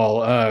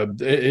football,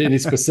 any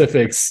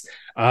specifics.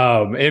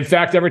 In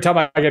fact, every time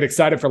I get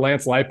excited for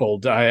Lance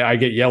Leipold, I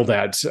get yelled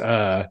at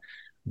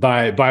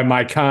by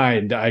my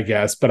kind, I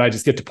guess, but I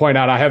just get to point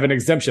out I have an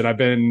exemption. I've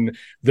been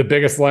the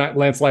biggest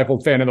Lance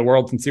Leipold fan in the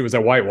world since he was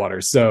at Whitewater,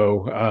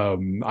 so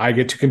I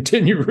get to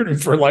continue rooting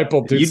for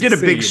Leipold to succeed. Did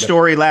a big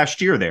story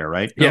last year there,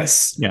 right?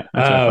 Yes. Yeah.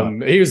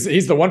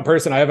 He's the one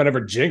person I haven't ever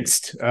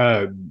jinxed.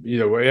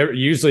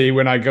 Usually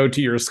when I go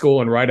to your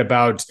school and write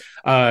about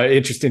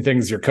interesting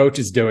things your coach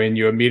is doing,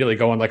 you immediately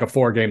go on like a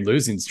 4-game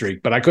losing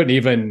streak, but I couldn't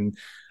even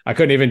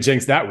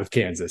jinx that with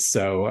Kansas.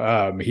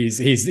 So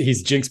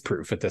he's jinx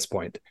proof at this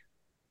point.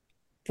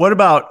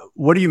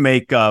 What do you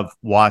make of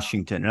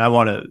Washington? And I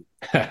want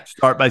to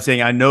start by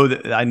saying I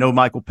know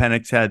Michael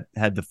Penix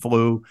had the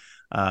flu.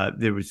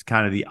 There was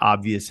kind of the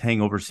obvious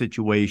hangover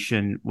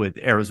situation with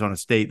Arizona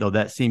State, though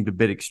that seemed a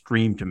bit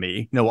extreme to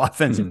me. No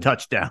offensive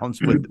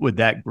touchdowns with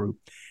that group.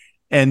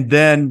 And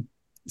then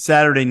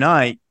Saturday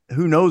night,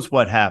 who knows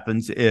what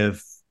happens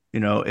if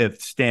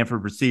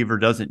Stanford receiver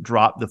doesn't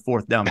drop the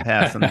 4th down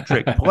pass on the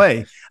trick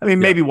play. I mean,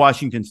 maybe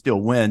Washington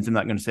still wins. I'm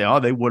not going to say,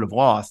 they would have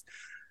lost.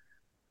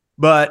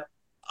 But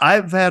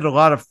I've had a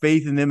lot of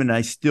faith in them, and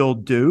I still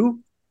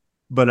do.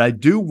 but I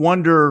do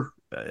wonder,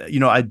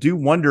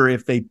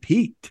 if they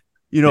peaked,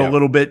 a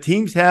little bit.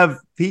 Teams have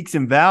peaks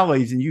and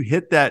valleys, and you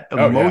hit that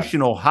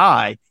emotional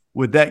high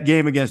with that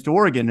game against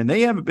Oregon, and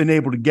they haven't been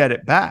able to get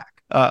it back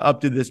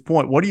up to this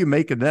point. What do you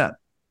make of that?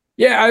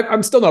 Yeah,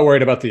 I'm still not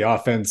worried about the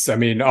offense. I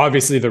mean,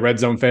 obviously the red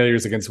zone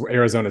failures against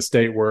Arizona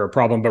State were a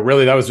problem, but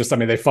really that was just,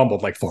 they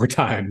fumbled like 4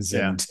 times,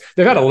 and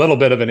they've had a little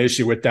bit of an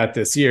issue with that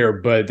this year,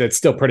 but it's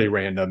still pretty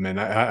random. And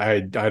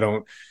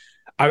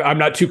I'm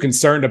not too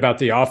concerned about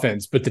the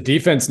offense, but the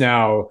defense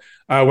now,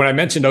 when I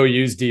mentioned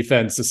OU's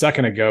defense a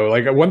second ago,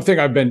 like one thing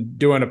I've been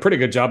doing a pretty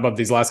good job of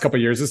these last couple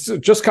of years is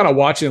just kind of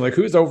watching like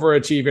who's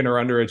overachieving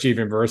or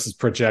underachieving versus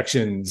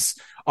projections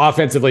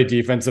offensively,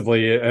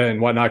 defensively, and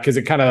whatnot, because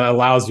it kind of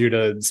allows you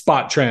to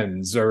spot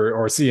trends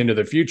or see into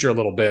the future a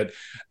little bit.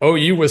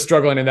 OU was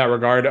struggling in that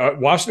regard.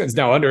 Washington's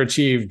now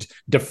underachieved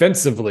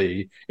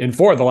defensively in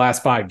 4 of the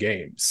last 5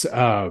 games.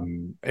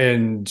 And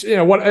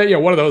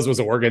one of those was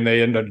Oregon.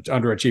 They ended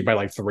up underachieved by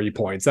like 3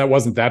 points. That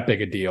wasn't that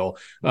big a deal.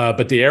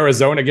 But the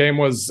Arizona game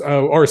was,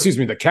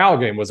 the Cal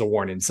game was a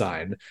warning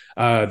sign.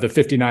 The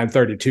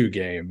 59-32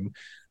 game.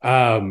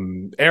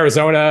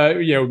 Arizona,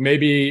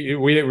 maybe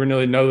we didn't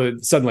really know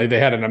that suddenly they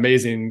had an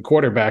amazing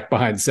quarterback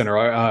behind center,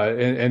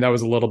 and that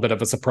was a little bit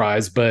of a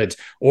surprise. But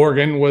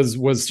Oregon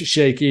was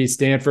shaky.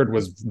 Stanford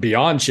was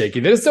beyond shaky.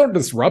 They just don't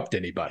disrupt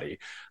anybody.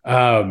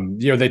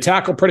 They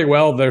tackle pretty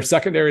well. Their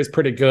secondary is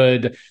pretty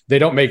good. They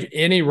don't make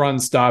any run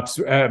stops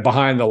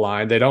behind the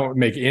line. They don't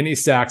make any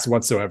sacks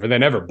whatsoever. They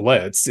never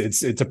blitz.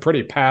 It's a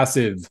pretty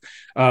passive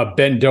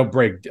bend don't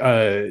break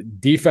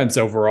defense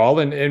overall.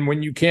 And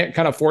when you can't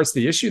kind of force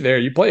the issue there,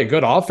 you play a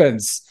good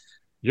offense,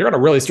 you're going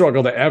to really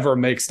struggle to ever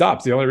make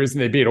stops. The only reason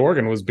they beat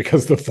Oregon was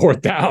because of the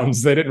 4th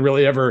downs. They didn't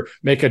really ever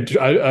make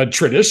a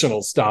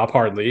traditional stop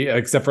hardly,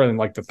 except for in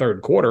like the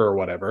 3rd quarter or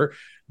whatever.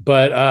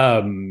 But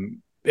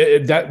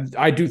that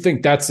I do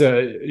think that's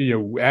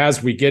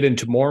as we get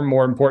into more and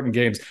more important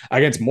games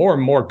against more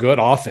and more good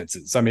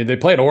offenses. They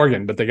played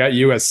Oregon, but they got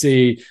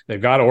USC,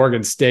 they've got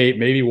Oregon State,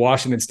 maybe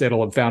Washington State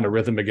will have found a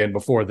rhythm again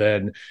before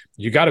then.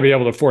 You got to be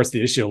able to force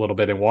the issue a little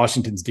bit, and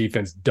Washington's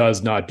defense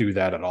does not do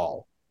that at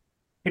all.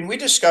 Can we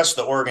discuss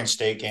the Oregon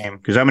State game?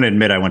 Because I'm going to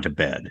admit I went to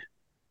bed,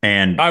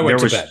 and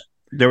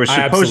there was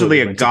supposedly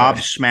a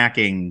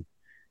gobsmacking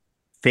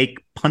fake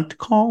punt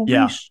call.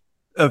 Yeah,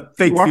 a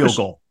fake field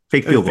goal.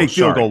 Fake field goal. Fake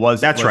field goal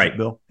was right,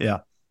 Bill. Yeah,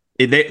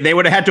 they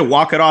would have had to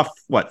walk it off.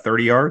 What,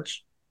 30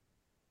 yards?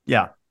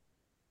 Yeah.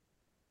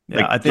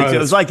 I think it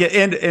was like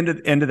end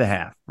of the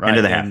half. Right? End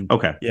of the half.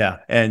 Okay. Yeah,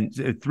 and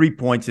 3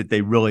 points that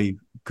they really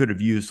could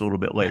have used a little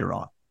bit later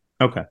on.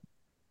 Okay.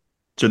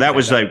 So that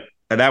was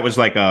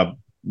like a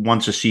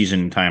once a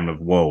season time of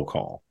whoa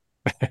call.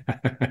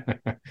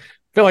 I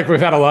feel like we've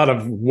had a lot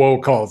of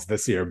whoa calls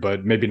this year,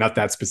 but maybe not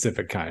that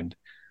specific kind.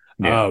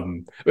 Yeah.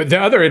 But the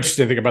other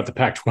interesting thing about the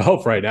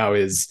Pac-12 right now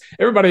is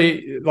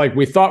everybody like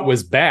we thought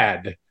was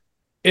bad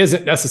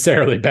isn't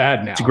necessarily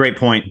bad now. It's a great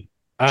point.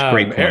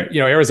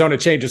 Arizona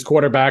changes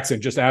quarterbacks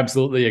and just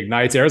absolutely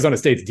ignites. Arizona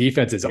State's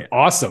defense is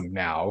awesome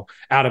now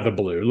out of the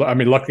blue.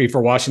 Luckily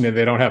for Washington,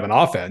 they don't have an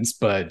offense,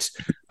 but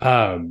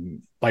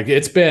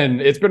it's been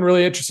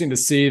really interesting to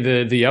see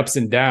the ups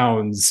and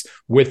downs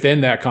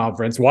within that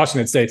conference.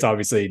 Washington State's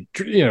obviously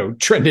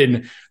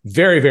trending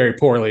very, very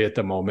poorly at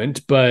the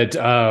moment, but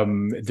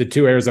the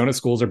 2 Arizona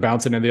schools are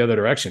bouncing in the other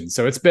direction.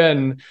 So it's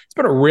been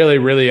a really,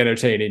 really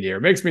entertaining year.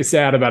 It makes me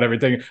sad about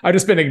everything. I've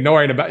just been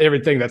ignoring about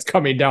everything that's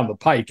coming down the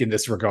pike in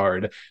this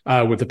regard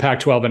with the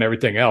Pac-12 and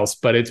everything else.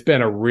 But it's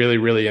been a really,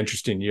 really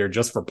interesting year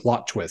just for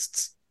plot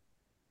twists.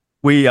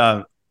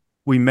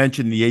 We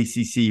mentioned the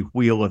ACC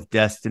Wheel of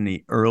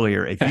Destiny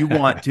earlier. If you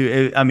want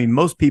to,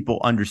 most people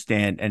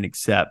understand and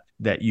accept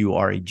that you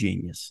are a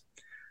genius.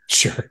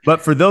 Sure.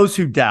 But for those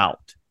who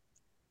doubt,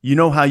 you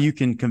know how you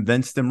can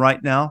convince them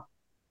right now?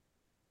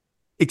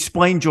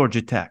 Explain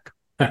Georgia Tech.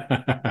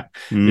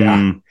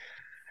 Yeah.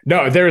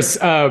 No, there's,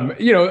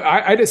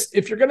 I just,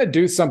 if you're going to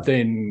do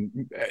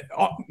something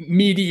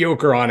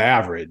mediocre on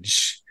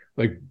average,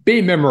 like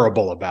be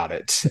memorable about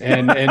it.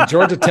 And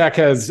Georgia Tech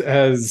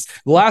has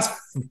last,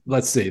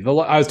 let's see,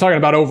 I was talking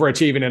about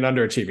overachieving and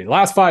underachieving.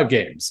 Last 5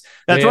 games.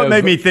 That's what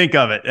made me think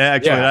of it.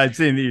 Actually, I've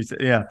seen these.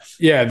 Yeah.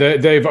 Yeah.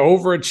 They've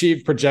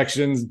overachieved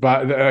projections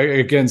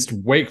against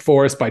Wake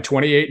Forest by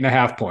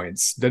 28.5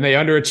 points. Then they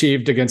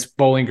underachieved against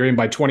Bowling Green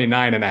by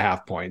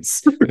 29.5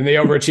 points. Then they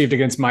overachieved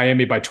against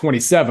Miami by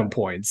 27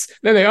 points.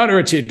 Then they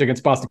underachieved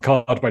against Boston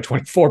College by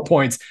 24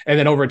 points, and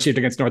then overachieved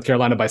against North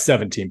Carolina by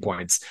 17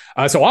 points.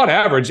 So on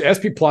average,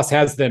 SP Plus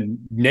has them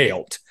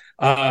nailed.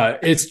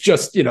 It's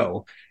just,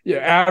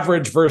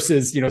 average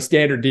versus,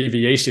 standard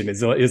deviation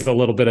is a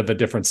little bit of a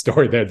different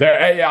story there.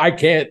 They're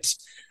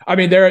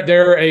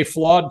a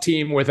flawed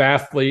team with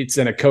athletes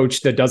and a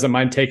coach that doesn't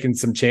mind taking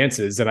some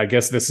chances. And I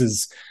guess this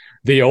is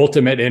the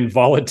ultimate in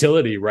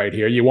volatility right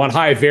here. You want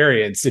high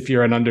variance if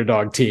you're an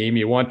underdog team.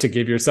 You want to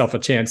give yourself a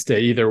chance to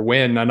either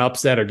win an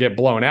upset or get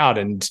blown out.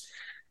 And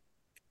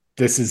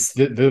this is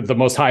the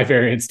most high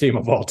variance team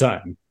of all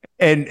time.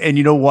 And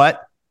you know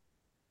what?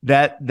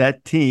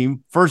 that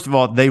team, first of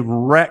all, they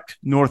wrecked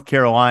North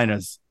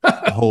Carolina's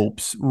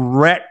hopes,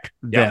 wrecked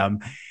them.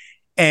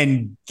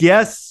 And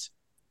guess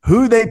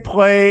who they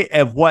play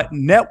and what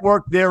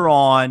network they're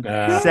on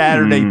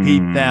Saturday,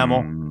 Pete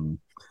Thamel?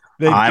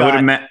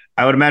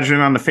 I would imagine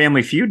on the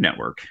Family Feud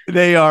network.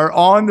 They are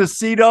on the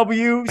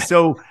CW.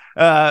 So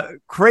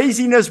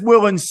craziness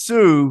will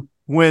ensue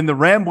when the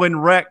Ramblin'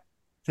 Wreck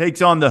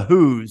takes on the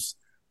Who's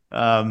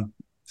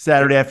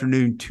Saturday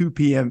afternoon, 2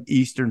 p.m.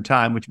 Eastern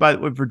time, which, by the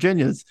way,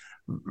 Virginia's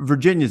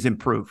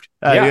improved.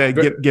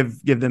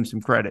 Give them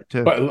some credit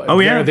too. But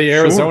they're the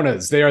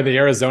Arizonas. Sure. They are the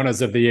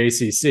Arizonas of the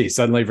ACC.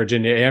 Suddenly,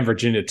 Virginia and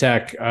Virginia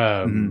Tech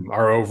are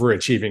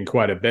overachieving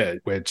quite a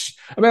bit. Which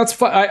that's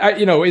fun.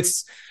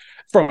 It's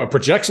from a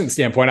projection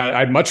standpoint.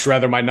 I'd much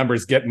rather my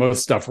numbers get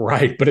most stuff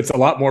right, but it's a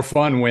lot more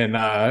fun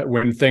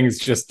when things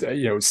just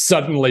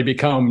suddenly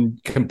become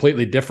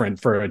completely different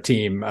for a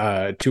team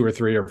 2 or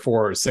 3 or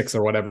 4 or 6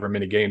 or whatever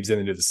many games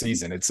into the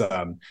season. It's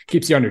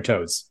keeps you on your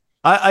toes.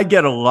 I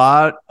get a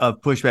lot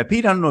of pushback.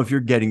 Pete, I don't know if you're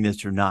getting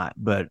this or not,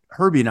 but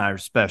Herbie and I are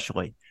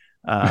especially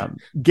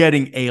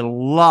getting a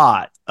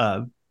lot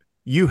of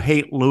 "you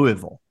hate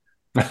Louisville."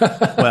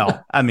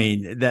 Well, I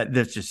mean,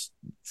 that's just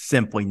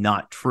simply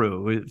not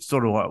true. It's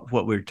sort of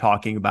what we were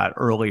talking about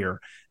earlier,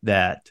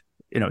 that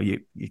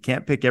you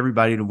can't pick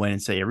everybody to win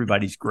and say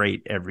everybody's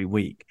great every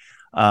week.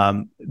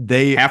 Half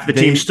the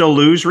team still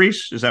lose,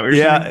 Reese. Is that what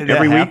you're saying?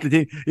 Every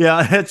week?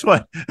 Yeah, that's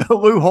what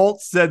Lou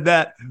Holtz said.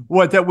 That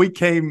we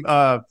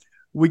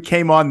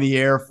came on the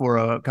air for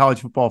a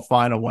college football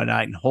final one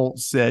night, and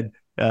Holtz said,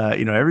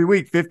 every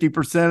week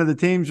 50% of the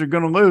teams are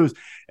going to lose.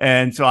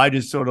 And so I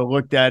just sort of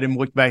looked at him,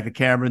 looked back at the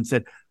camera, and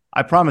said,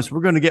 "I promise we're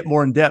going to get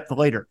more in depth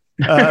later."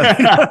 But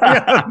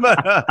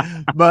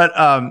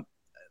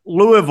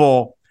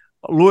Louisville,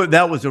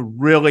 that was a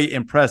really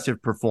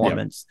impressive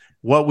performance. Yep.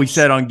 What we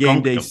said on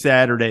game day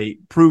Saturday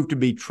proved to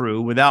be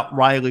true. Without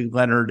Riley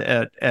Leonard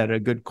at a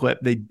good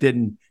clip, they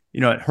didn't,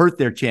 it hurt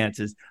their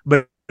chances,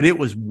 but it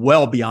was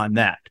well beyond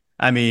that.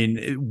 I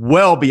mean,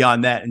 well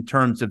beyond that in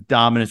terms of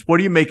dominance. What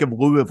do you make of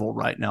Louisville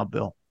right now,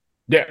 Bill?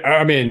 Yeah,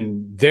 I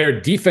mean, their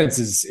defense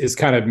is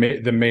kind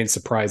of the main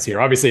surprise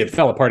here. Obviously, it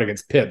fell apart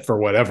against Pitt for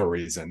whatever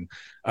reason.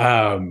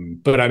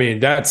 But I mean,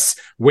 that's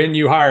when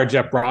you hire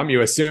Jeff Brom,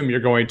 you assume you're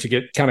going to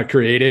get kind of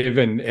creative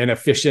and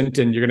efficient,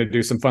 and you're going to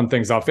do some fun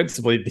things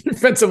offensively.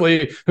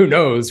 Defensively, who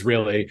knows,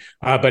 really?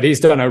 But he's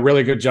done a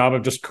really good job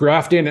of just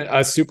crafting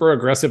a super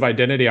aggressive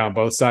identity on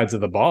both sides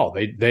of the ball.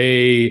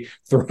 They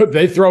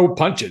throw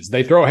punches,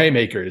 they throw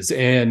haymakers,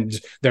 and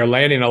they're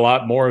landing a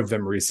lot more of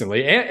them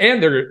recently.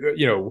 And they're,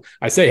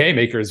 I say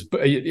haymakers,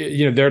 but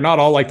they're not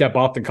all like that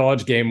Boston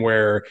College game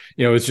where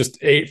it's just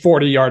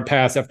 40-yard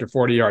pass after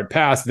 40-yard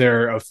pass.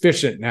 They're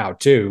efficient now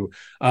too.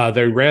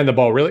 They ran the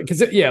ball really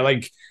because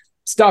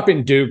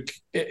stopping Duke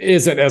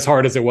isn't as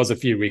hard as it was a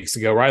few weeks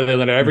ago. Riley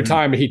Leonard, every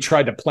time he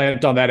tried to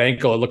plant on that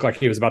ankle, it looked like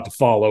he was about to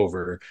fall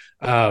over.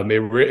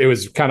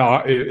 It's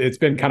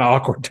been kind of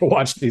awkward to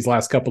watch these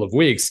last couple of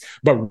weeks,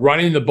 but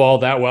running the ball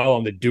that well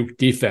on the Duke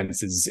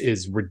defense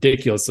is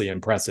ridiculously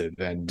impressive.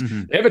 And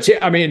they have a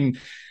chance. I mean,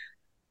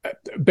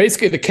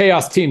 basically the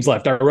chaos teams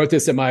left. I wrote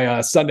this in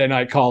my Sunday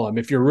night column.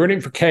 If you're rooting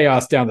for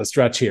chaos down the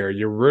stretch here,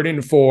 you're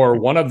rooting for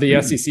one of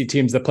the SEC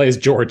teams that plays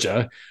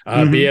Georgia,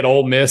 be it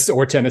Ole Miss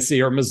or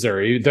Tennessee or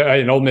Missouri.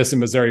 And Ole Miss and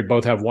Missouri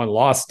both have one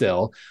loss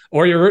still.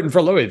 Or you're rooting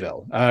for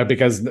Louisville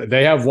because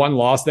they have one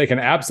loss. They can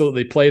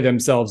absolutely play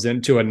themselves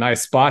into a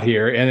nice spot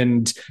here.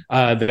 And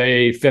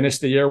they finish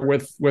the year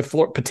with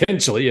Florida,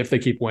 potentially, if they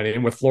keep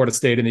winning, with Florida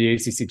State in the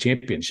ACC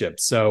championship.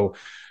 So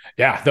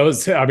yeah,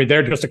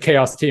 they're just a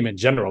chaos team in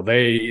general.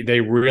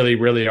 They really,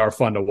 really are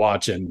fun to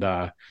watch. And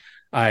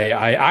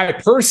I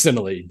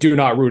personally do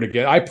not root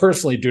against. I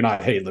personally do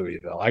not hate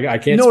Louisville. I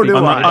can't. No, speak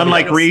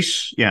unlike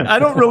Reese, yeah. I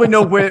don't really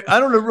know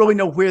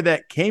where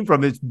that came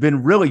from. It's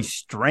been really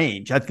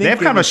strange. I think they have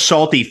kind of a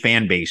salty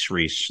fan base,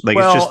 Reese. It's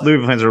just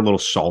Louisville fans are a little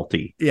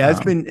salty. Yeah,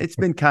 it's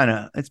been kind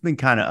of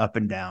up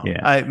and down.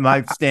 Yeah.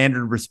 My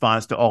standard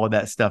response to all of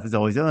that stuff is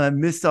always, I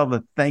missed all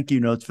the thank you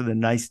notes for the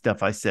nice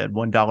stuff I said.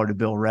 $1 to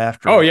Bill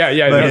Rafter. Oh yeah.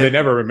 They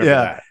never remember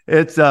that.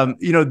 It's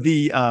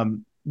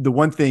the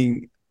one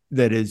thing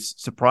that is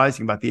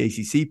surprising about the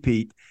ACC,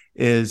 Pete,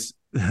 is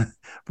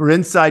for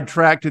inside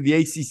track to the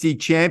ACC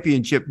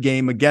championship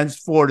game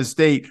against Florida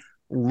State,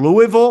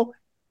 Louisville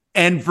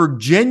and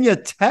Virginia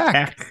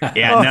Tech.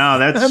 Yeah, no,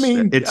 that's.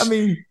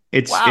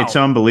 It's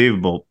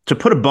unbelievable. To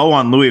put a bow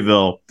on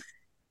Louisville,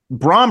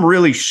 Brom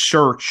really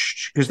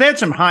searched because they had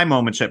some high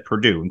moments at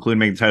Purdue, including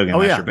making the title game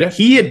last year. But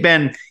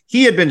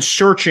he had been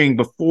searching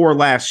before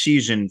last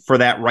season for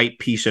that right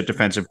piece at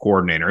defensive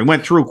coordinator. He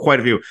went through quite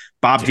a few.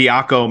 Bob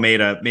Diaco made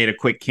a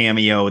quick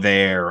cameo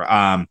there.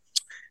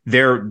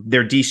 Their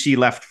DC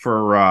left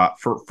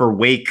for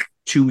Wake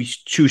two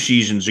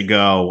seasons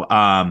ago.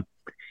 And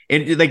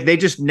they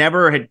just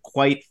never had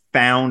quite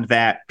found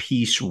that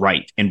piece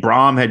right. And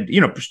Brom had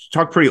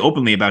talked pretty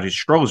openly about his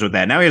struggles with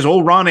that. Now he has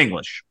old Ron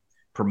English.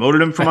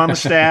 Promoted him from on the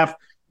staff.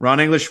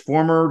 Ron English,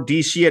 former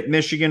DC at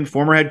Michigan,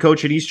 former head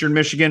coach at Eastern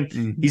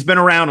Michigan. He's been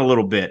around a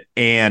little bit.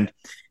 And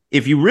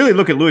if you really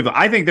look at Louisville,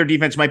 I think their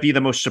defense might be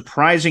the most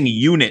surprising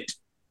unit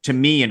to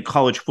me in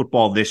college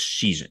football this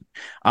season.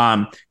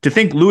 To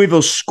think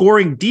Louisville's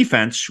scoring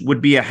defense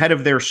would be ahead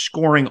of their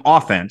scoring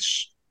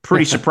offense,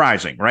 pretty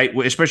surprising, right?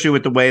 Especially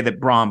with the way that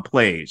Braum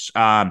plays.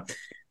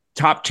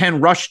 Top 10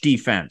 rush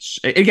defense.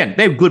 Again,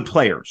 they have good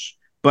players,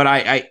 but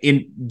I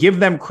give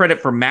them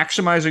credit for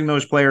maximizing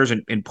those players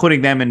and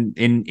putting them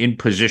in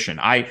position.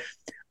 I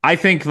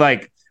think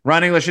like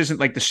Ron English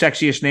isn't like the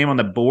sexiest name on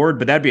the board,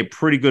 but that'd be a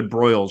pretty good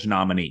Broyles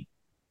nominee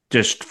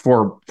just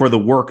for the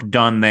work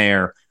done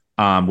there.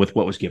 With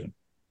what was given.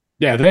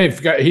 Yeah,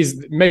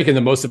 he's making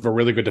the most of a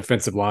really good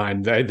defensive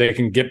line. They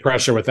can get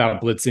pressure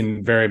without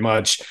blitzing very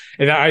much.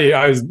 And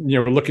I was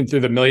looking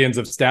through the millions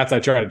of stats I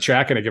try to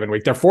track in a given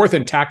week. They're fourth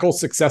in tackle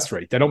success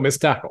rate. They don't miss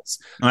tackles.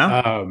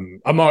 Well,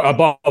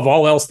 above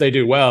all else, they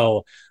do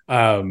well.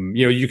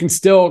 You can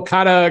still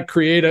kind of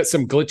create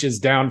some glitches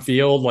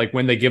downfield. Like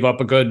when they give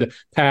up a good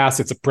pass,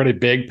 it's a pretty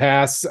big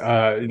pass,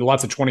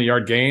 lots of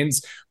 20-yard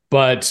gains.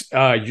 But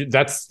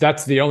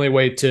that's the only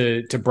way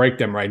to break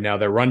them right now.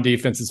 Their run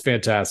defense is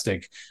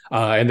fantastic,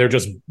 and they're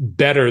just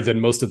better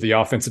than most of the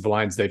offensive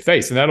lines they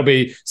face. And that'll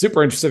be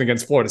super interesting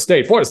against Florida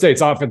State. Florida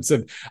State's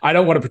offensive, I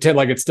don't want to pretend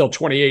like it's still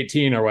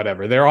 2018 or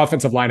whatever. Their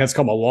offensive line has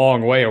come a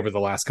long way over the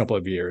last couple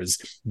of years.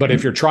 But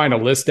if you're trying to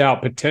list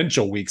out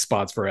potential weak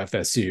spots for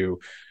FSU,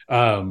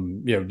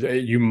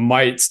 you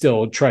might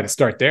still try to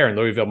start there, and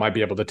Louisville might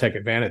be able to take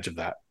advantage of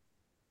that.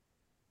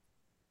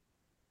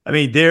 I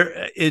mean,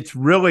 it's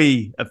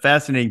really a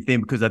fascinating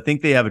thing because I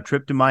think they have a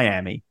trip to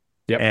Miami,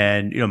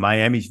 and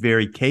Miami's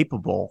very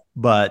capable.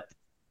 But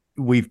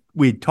we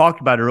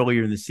talked about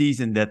earlier in the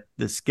season that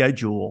the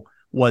schedule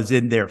was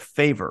in their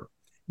favor,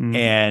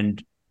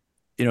 and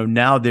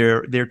now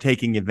they're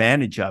taking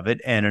advantage of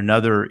it. And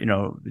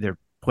they're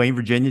playing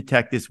Virginia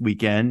Tech this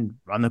weekend,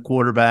 run the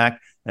quarterback.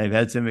 They've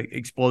had some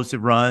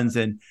explosive runs,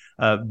 and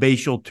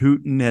Bashal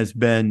Tootin has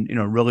been,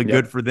 really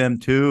good for them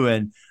too.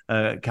 And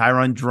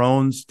Kyron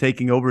Drones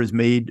taking over has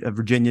made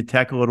Virginia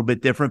Tech a little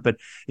bit different. But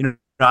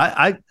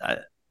I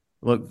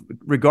look,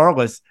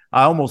 regardless,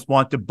 I almost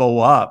want to bow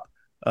up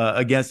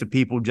against the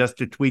people just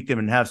to tweak them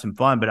and have some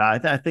fun. But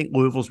I think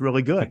Louisville's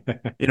really good.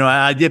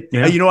 I did.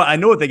 Yeah. I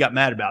know what they got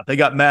mad about. They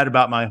got mad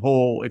about my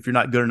whole "if you're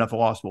not good enough, a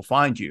loss will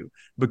find you,"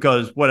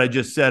 because what I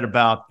just said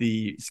about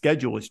the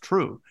schedule is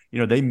true.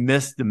 They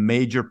missed the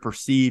major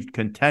perceived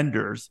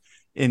contenders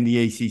in the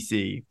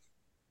ACC,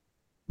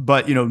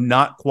 but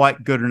not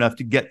quite good enough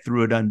to get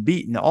through it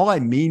unbeaten. All I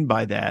mean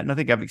by that, and I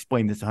think I've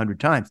explained this 100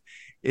 times,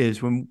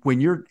 is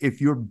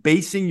if you're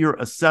basing your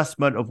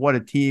assessment of what a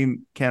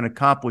team can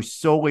accomplish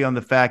solely on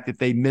the fact that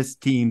they miss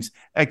teams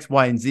X,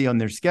 Y, and Z on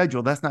their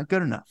schedule, that's not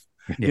good enough.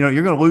 Yeah.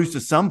 You're going to lose to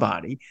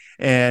somebody.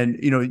 And,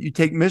 you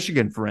take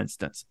Michigan, for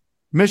instance.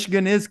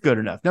 Michigan is good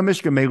enough. Now,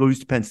 Michigan may lose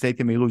to Penn State.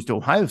 They may lose to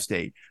Ohio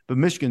State, but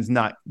Michigan's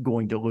not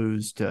going to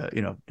lose to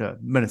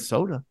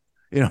Minnesota.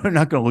 They're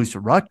not going to lose to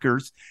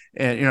Rutgers,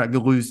 and you're not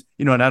going to lose,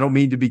 and I don't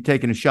mean to be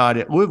taking a shot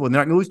at Louisville. They're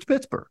not going to lose to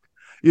Pittsburgh,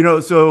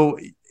 so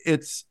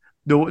it's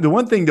the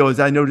one thing though, is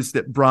I noticed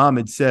that Braum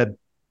had said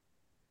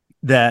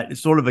that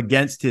it's sort of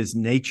against his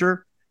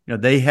nature.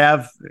 They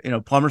have,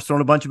 Plummer's thrown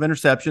a bunch of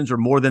interceptions, or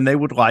more than they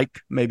would like,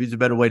 maybe is a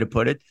better way to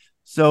put it.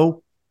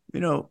 So,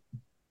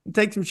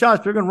 take some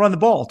shots. They're going to run the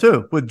ball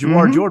too with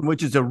Jamar Jordan,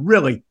 which is a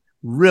really,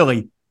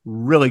 really,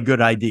 really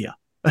good idea.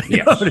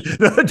 Yes.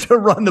 To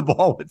run the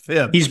ball with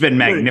him. He's been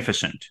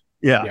magnificent.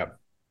 Yeah.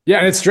 Yeah,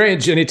 and it's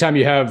strange anytime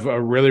you have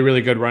a really,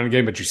 really good run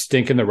game, but you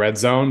stink in the red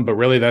zone. But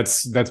really,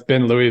 that's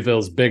been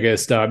Louisville's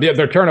biggest. Their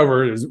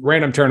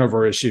random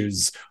turnover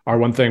issues are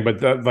one thing, but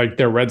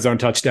their red zone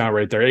touchdown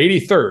rate, they're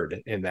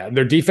 83rd in that.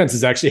 Their defense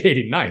is actually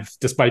 89th,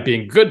 despite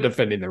being good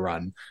defending the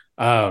run.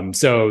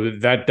 So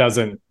that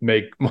doesn't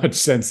make much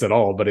sense at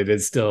all, but it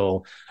is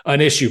still an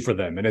issue for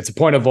them. And it's a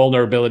point of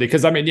vulnerability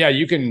because,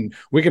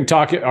 we can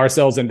talk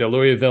ourselves into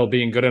Louisville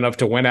being good enough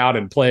to win out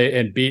and play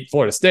and beat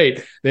Florida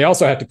State. They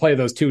also have to play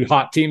those two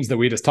hot teams that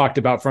we just talked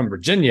about from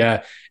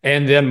Virginia,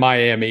 and then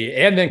Miami,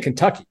 and then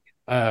Kentucky,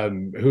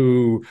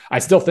 who I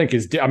still think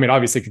is,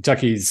 obviously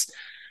Kentucky's,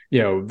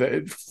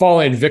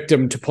 falling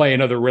victim to playing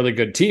other really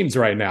good teams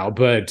right now.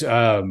 But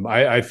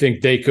I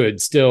think they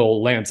could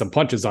still land some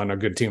punches on a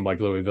good team like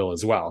Louisville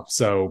as well.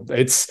 So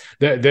it's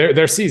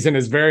their season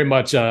is very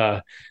much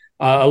a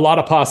lot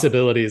of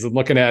possibilities. I'm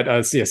looking at a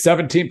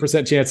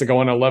 17% chance of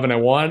going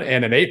 11-1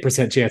 and an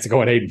 8% chance of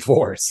going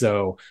 8-4.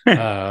 So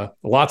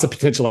lots of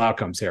potential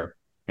outcomes here.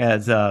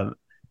 As an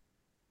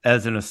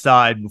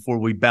aside, before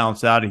we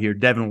bounce out of here,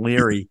 Devin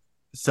Leary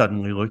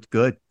suddenly looked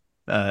good.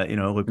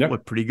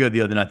 Looked pretty good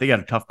the other night. They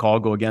got a tough call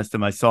go against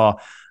him. I saw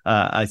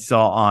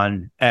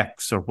on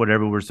X, or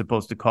whatever we're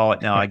supposed to call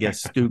it now. I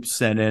guess Stoops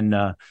sent in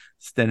a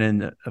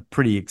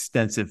pretty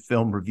extensive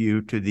film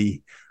review to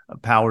the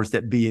powers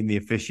that be in the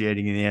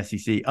officiating in the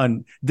SEC.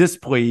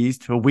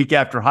 Displeased a week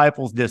after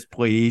Heupel's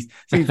displeased.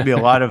 Seems to be a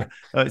lot of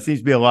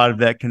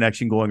that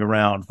connection going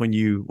around when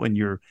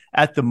you're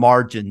at the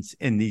margins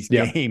in these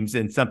games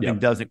and something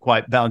doesn't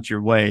quite bounce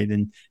your way.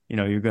 Then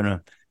you're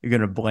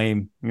gonna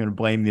blame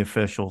the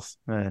officials,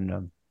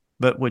 and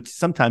but which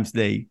sometimes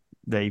they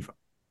They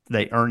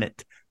earn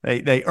it.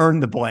 They earn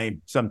the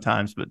blame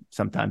sometimes, but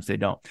sometimes they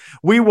don't.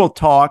 We will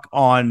talk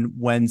on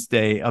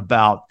Wednesday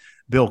about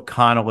Bill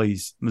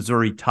Connolly's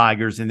Missouri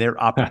Tigers and their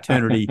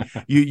opportunity.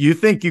 You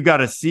think you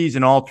got a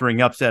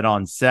season-altering upset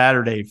on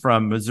Saturday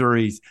from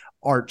Missouri's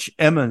arch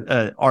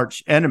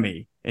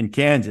enemy in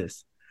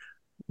Kansas.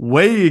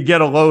 Wait till you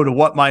get a load of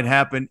what might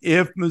happen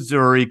if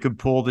Missouri could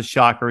pull the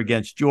shocker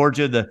against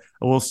Georgia. The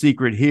little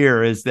secret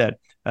here is that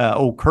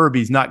old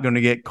Kirby's not going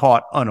to get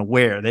caught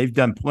unaware. They've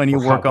done plenty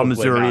of work on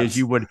Missouri,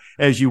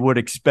 as you would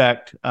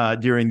expect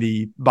during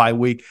the bye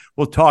week.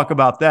 We'll talk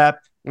about that.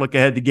 Look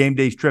ahead to game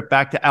day's trip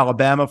back to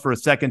Alabama for a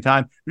second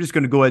time. I'm just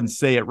going to go ahead and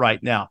say it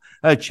right now.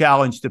 A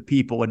challenge to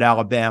people at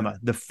Alabama,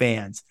 the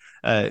fans.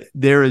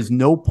 There is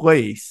no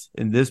place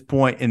in this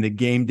point in the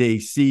game day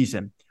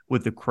season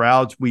with the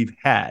crowds we've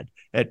had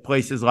at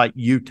places like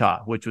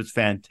Utah, which was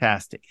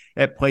fantastic,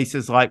 at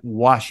places like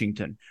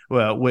Washington,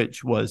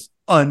 which was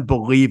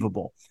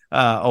unbelievable.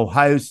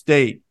 Ohio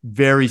State,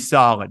 very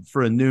solid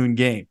for a noon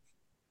game.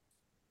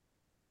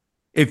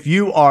 If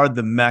you are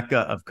the mecca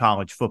of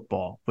college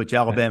football, which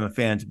Alabama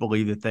fans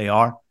believe that they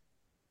are,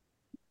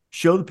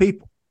 show the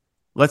people.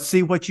 Let's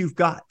see what you've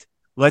got.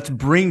 Let's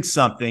bring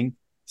something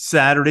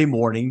Saturday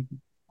morning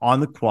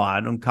on the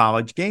quad on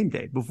College game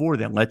day. Before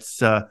then,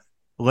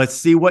 let's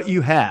see what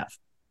you have.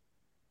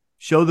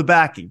 Show the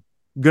backing.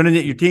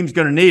 Your team's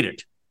going to need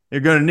it.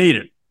 You're going to need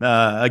it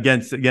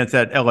against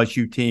that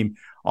LSU team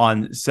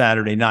on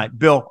Saturday night.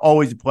 Bill,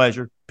 always a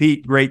pleasure.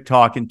 Pete, great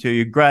talking to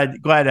you.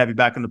 Glad to have you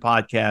back on the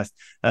podcast.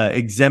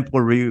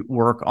 Exemplary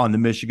work on the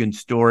Michigan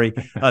story.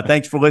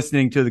 Thanks for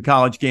listening to the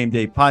College Game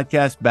Day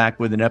podcast. Back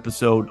with an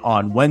episode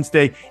on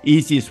Wednesday.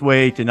 Easiest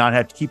way to not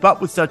have to keep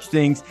up with such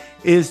things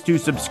is to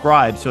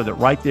subscribe so that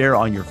right there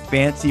on your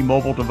fancy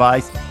mobile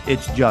device,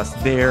 it's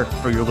just there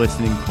for your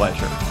listening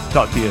pleasure.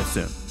 Talk to you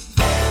soon.